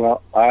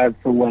 Well, I,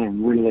 for one,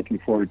 am really looking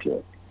forward to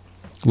it.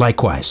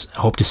 Likewise. I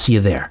hope to see you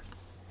there.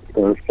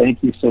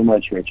 Thank you so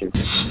much, Richard.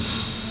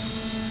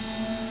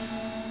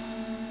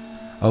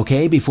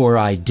 Okay, before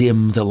I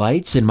dim the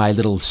lights in my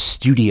little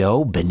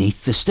studio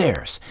beneath the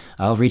stairs,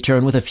 I'll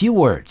return with a few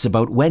words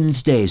about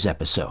Wednesday's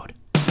episode.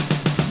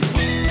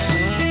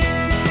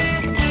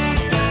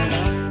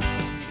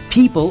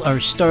 People are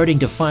starting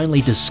to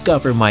finally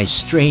discover my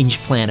Strange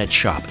Planet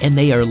shop, and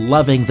they are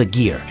loving the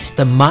gear.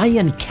 The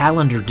Mayan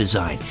calendar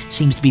design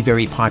seems to be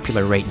very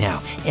popular right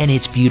now, and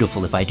it's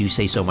beautiful if I do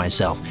say so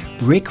myself.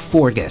 Rick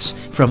Forgas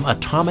from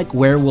Atomic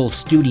Werewolf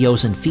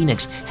Studios in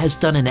Phoenix has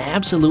done an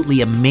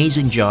absolutely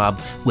amazing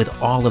job with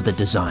all of the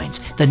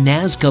designs. The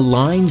Nazca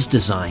Lines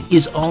design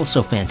is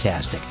also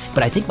fantastic,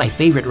 but I think my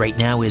favorite right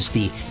now is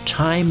the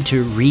Time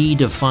to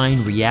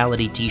Redefine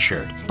Reality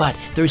t-shirt. But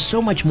there's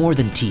so much more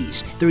than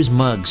tees. There's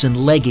mugs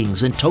and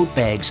leggings and tote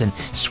bags and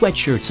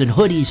sweatshirts and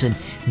hoodies and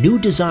new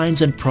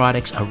designs and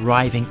products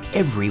arriving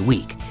every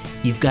week.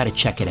 You've got to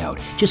check it out.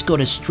 Just go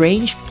to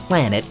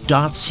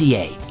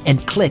strangeplanet.ca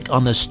and click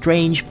on the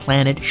Strange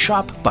Planet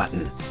Shop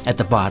button at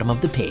the bottom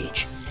of the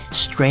page.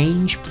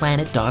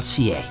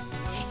 strangeplanet.ca.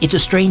 It's a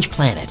strange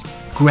planet.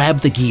 Grab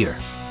the gear.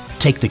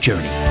 Take the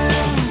journey.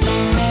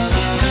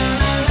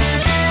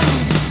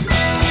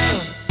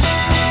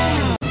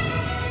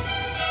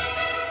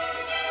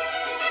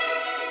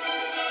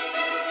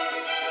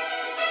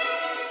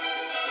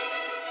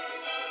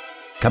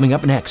 Coming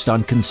up next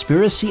on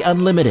Conspiracy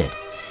Unlimited,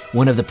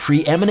 one of the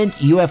preeminent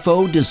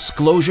UFO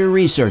disclosure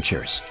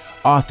researchers,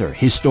 author,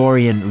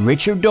 historian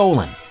Richard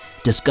Dolan,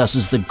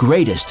 discusses the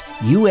greatest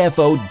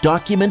UFO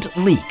document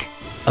leak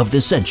of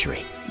the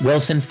century.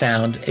 Wilson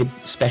found a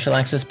special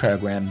access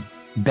program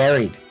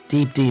buried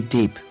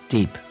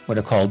deep, what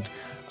are called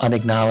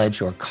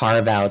unacknowledged or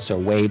carve-outs or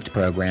waived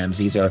programs.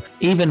 These are,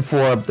 even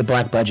for the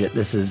black budget,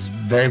 this is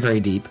very, very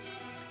deep.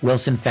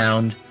 Wilson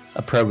found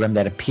a program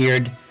that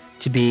appeared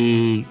to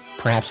be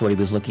perhaps what he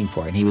was looking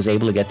for, and he was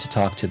able to get to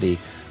talk to the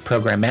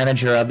program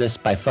manager of this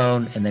by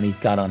phone, and then he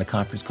got on a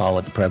conference call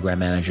with the program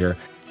manager,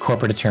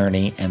 corporate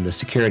attorney, and the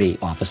security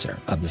officer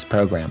of this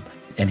program.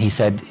 And he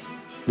said,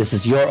 this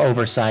is your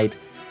oversight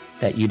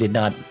that you did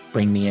not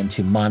bring me in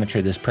to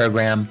monitor this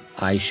program.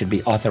 I should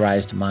be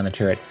authorized to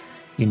monitor it.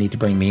 You need to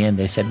bring me in.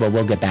 They said, well,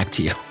 we'll get back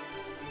to you.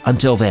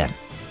 Until then,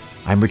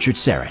 I'm Richard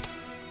Syrett.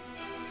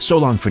 So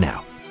long for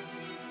now.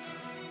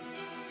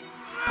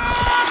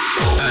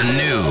 A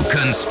new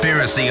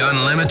Conspiracy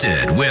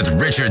Unlimited with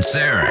Richard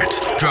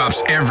Syrett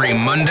drops every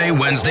Monday,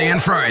 Wednesday,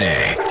 and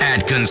Friday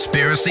at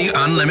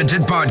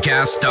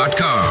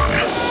conspiracyunlimitedpodcast.com.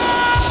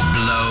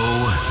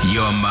 Blow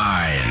your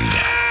mind.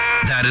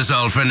 That is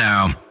all for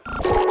now.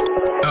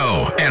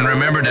 Oh, and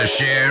remember to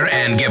share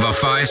and give a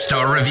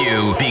 5-star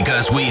review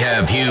because we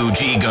have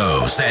huge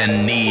egos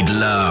and need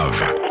love.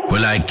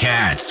 We're like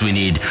cats. We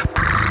need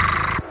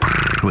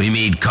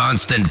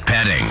constant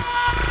petting.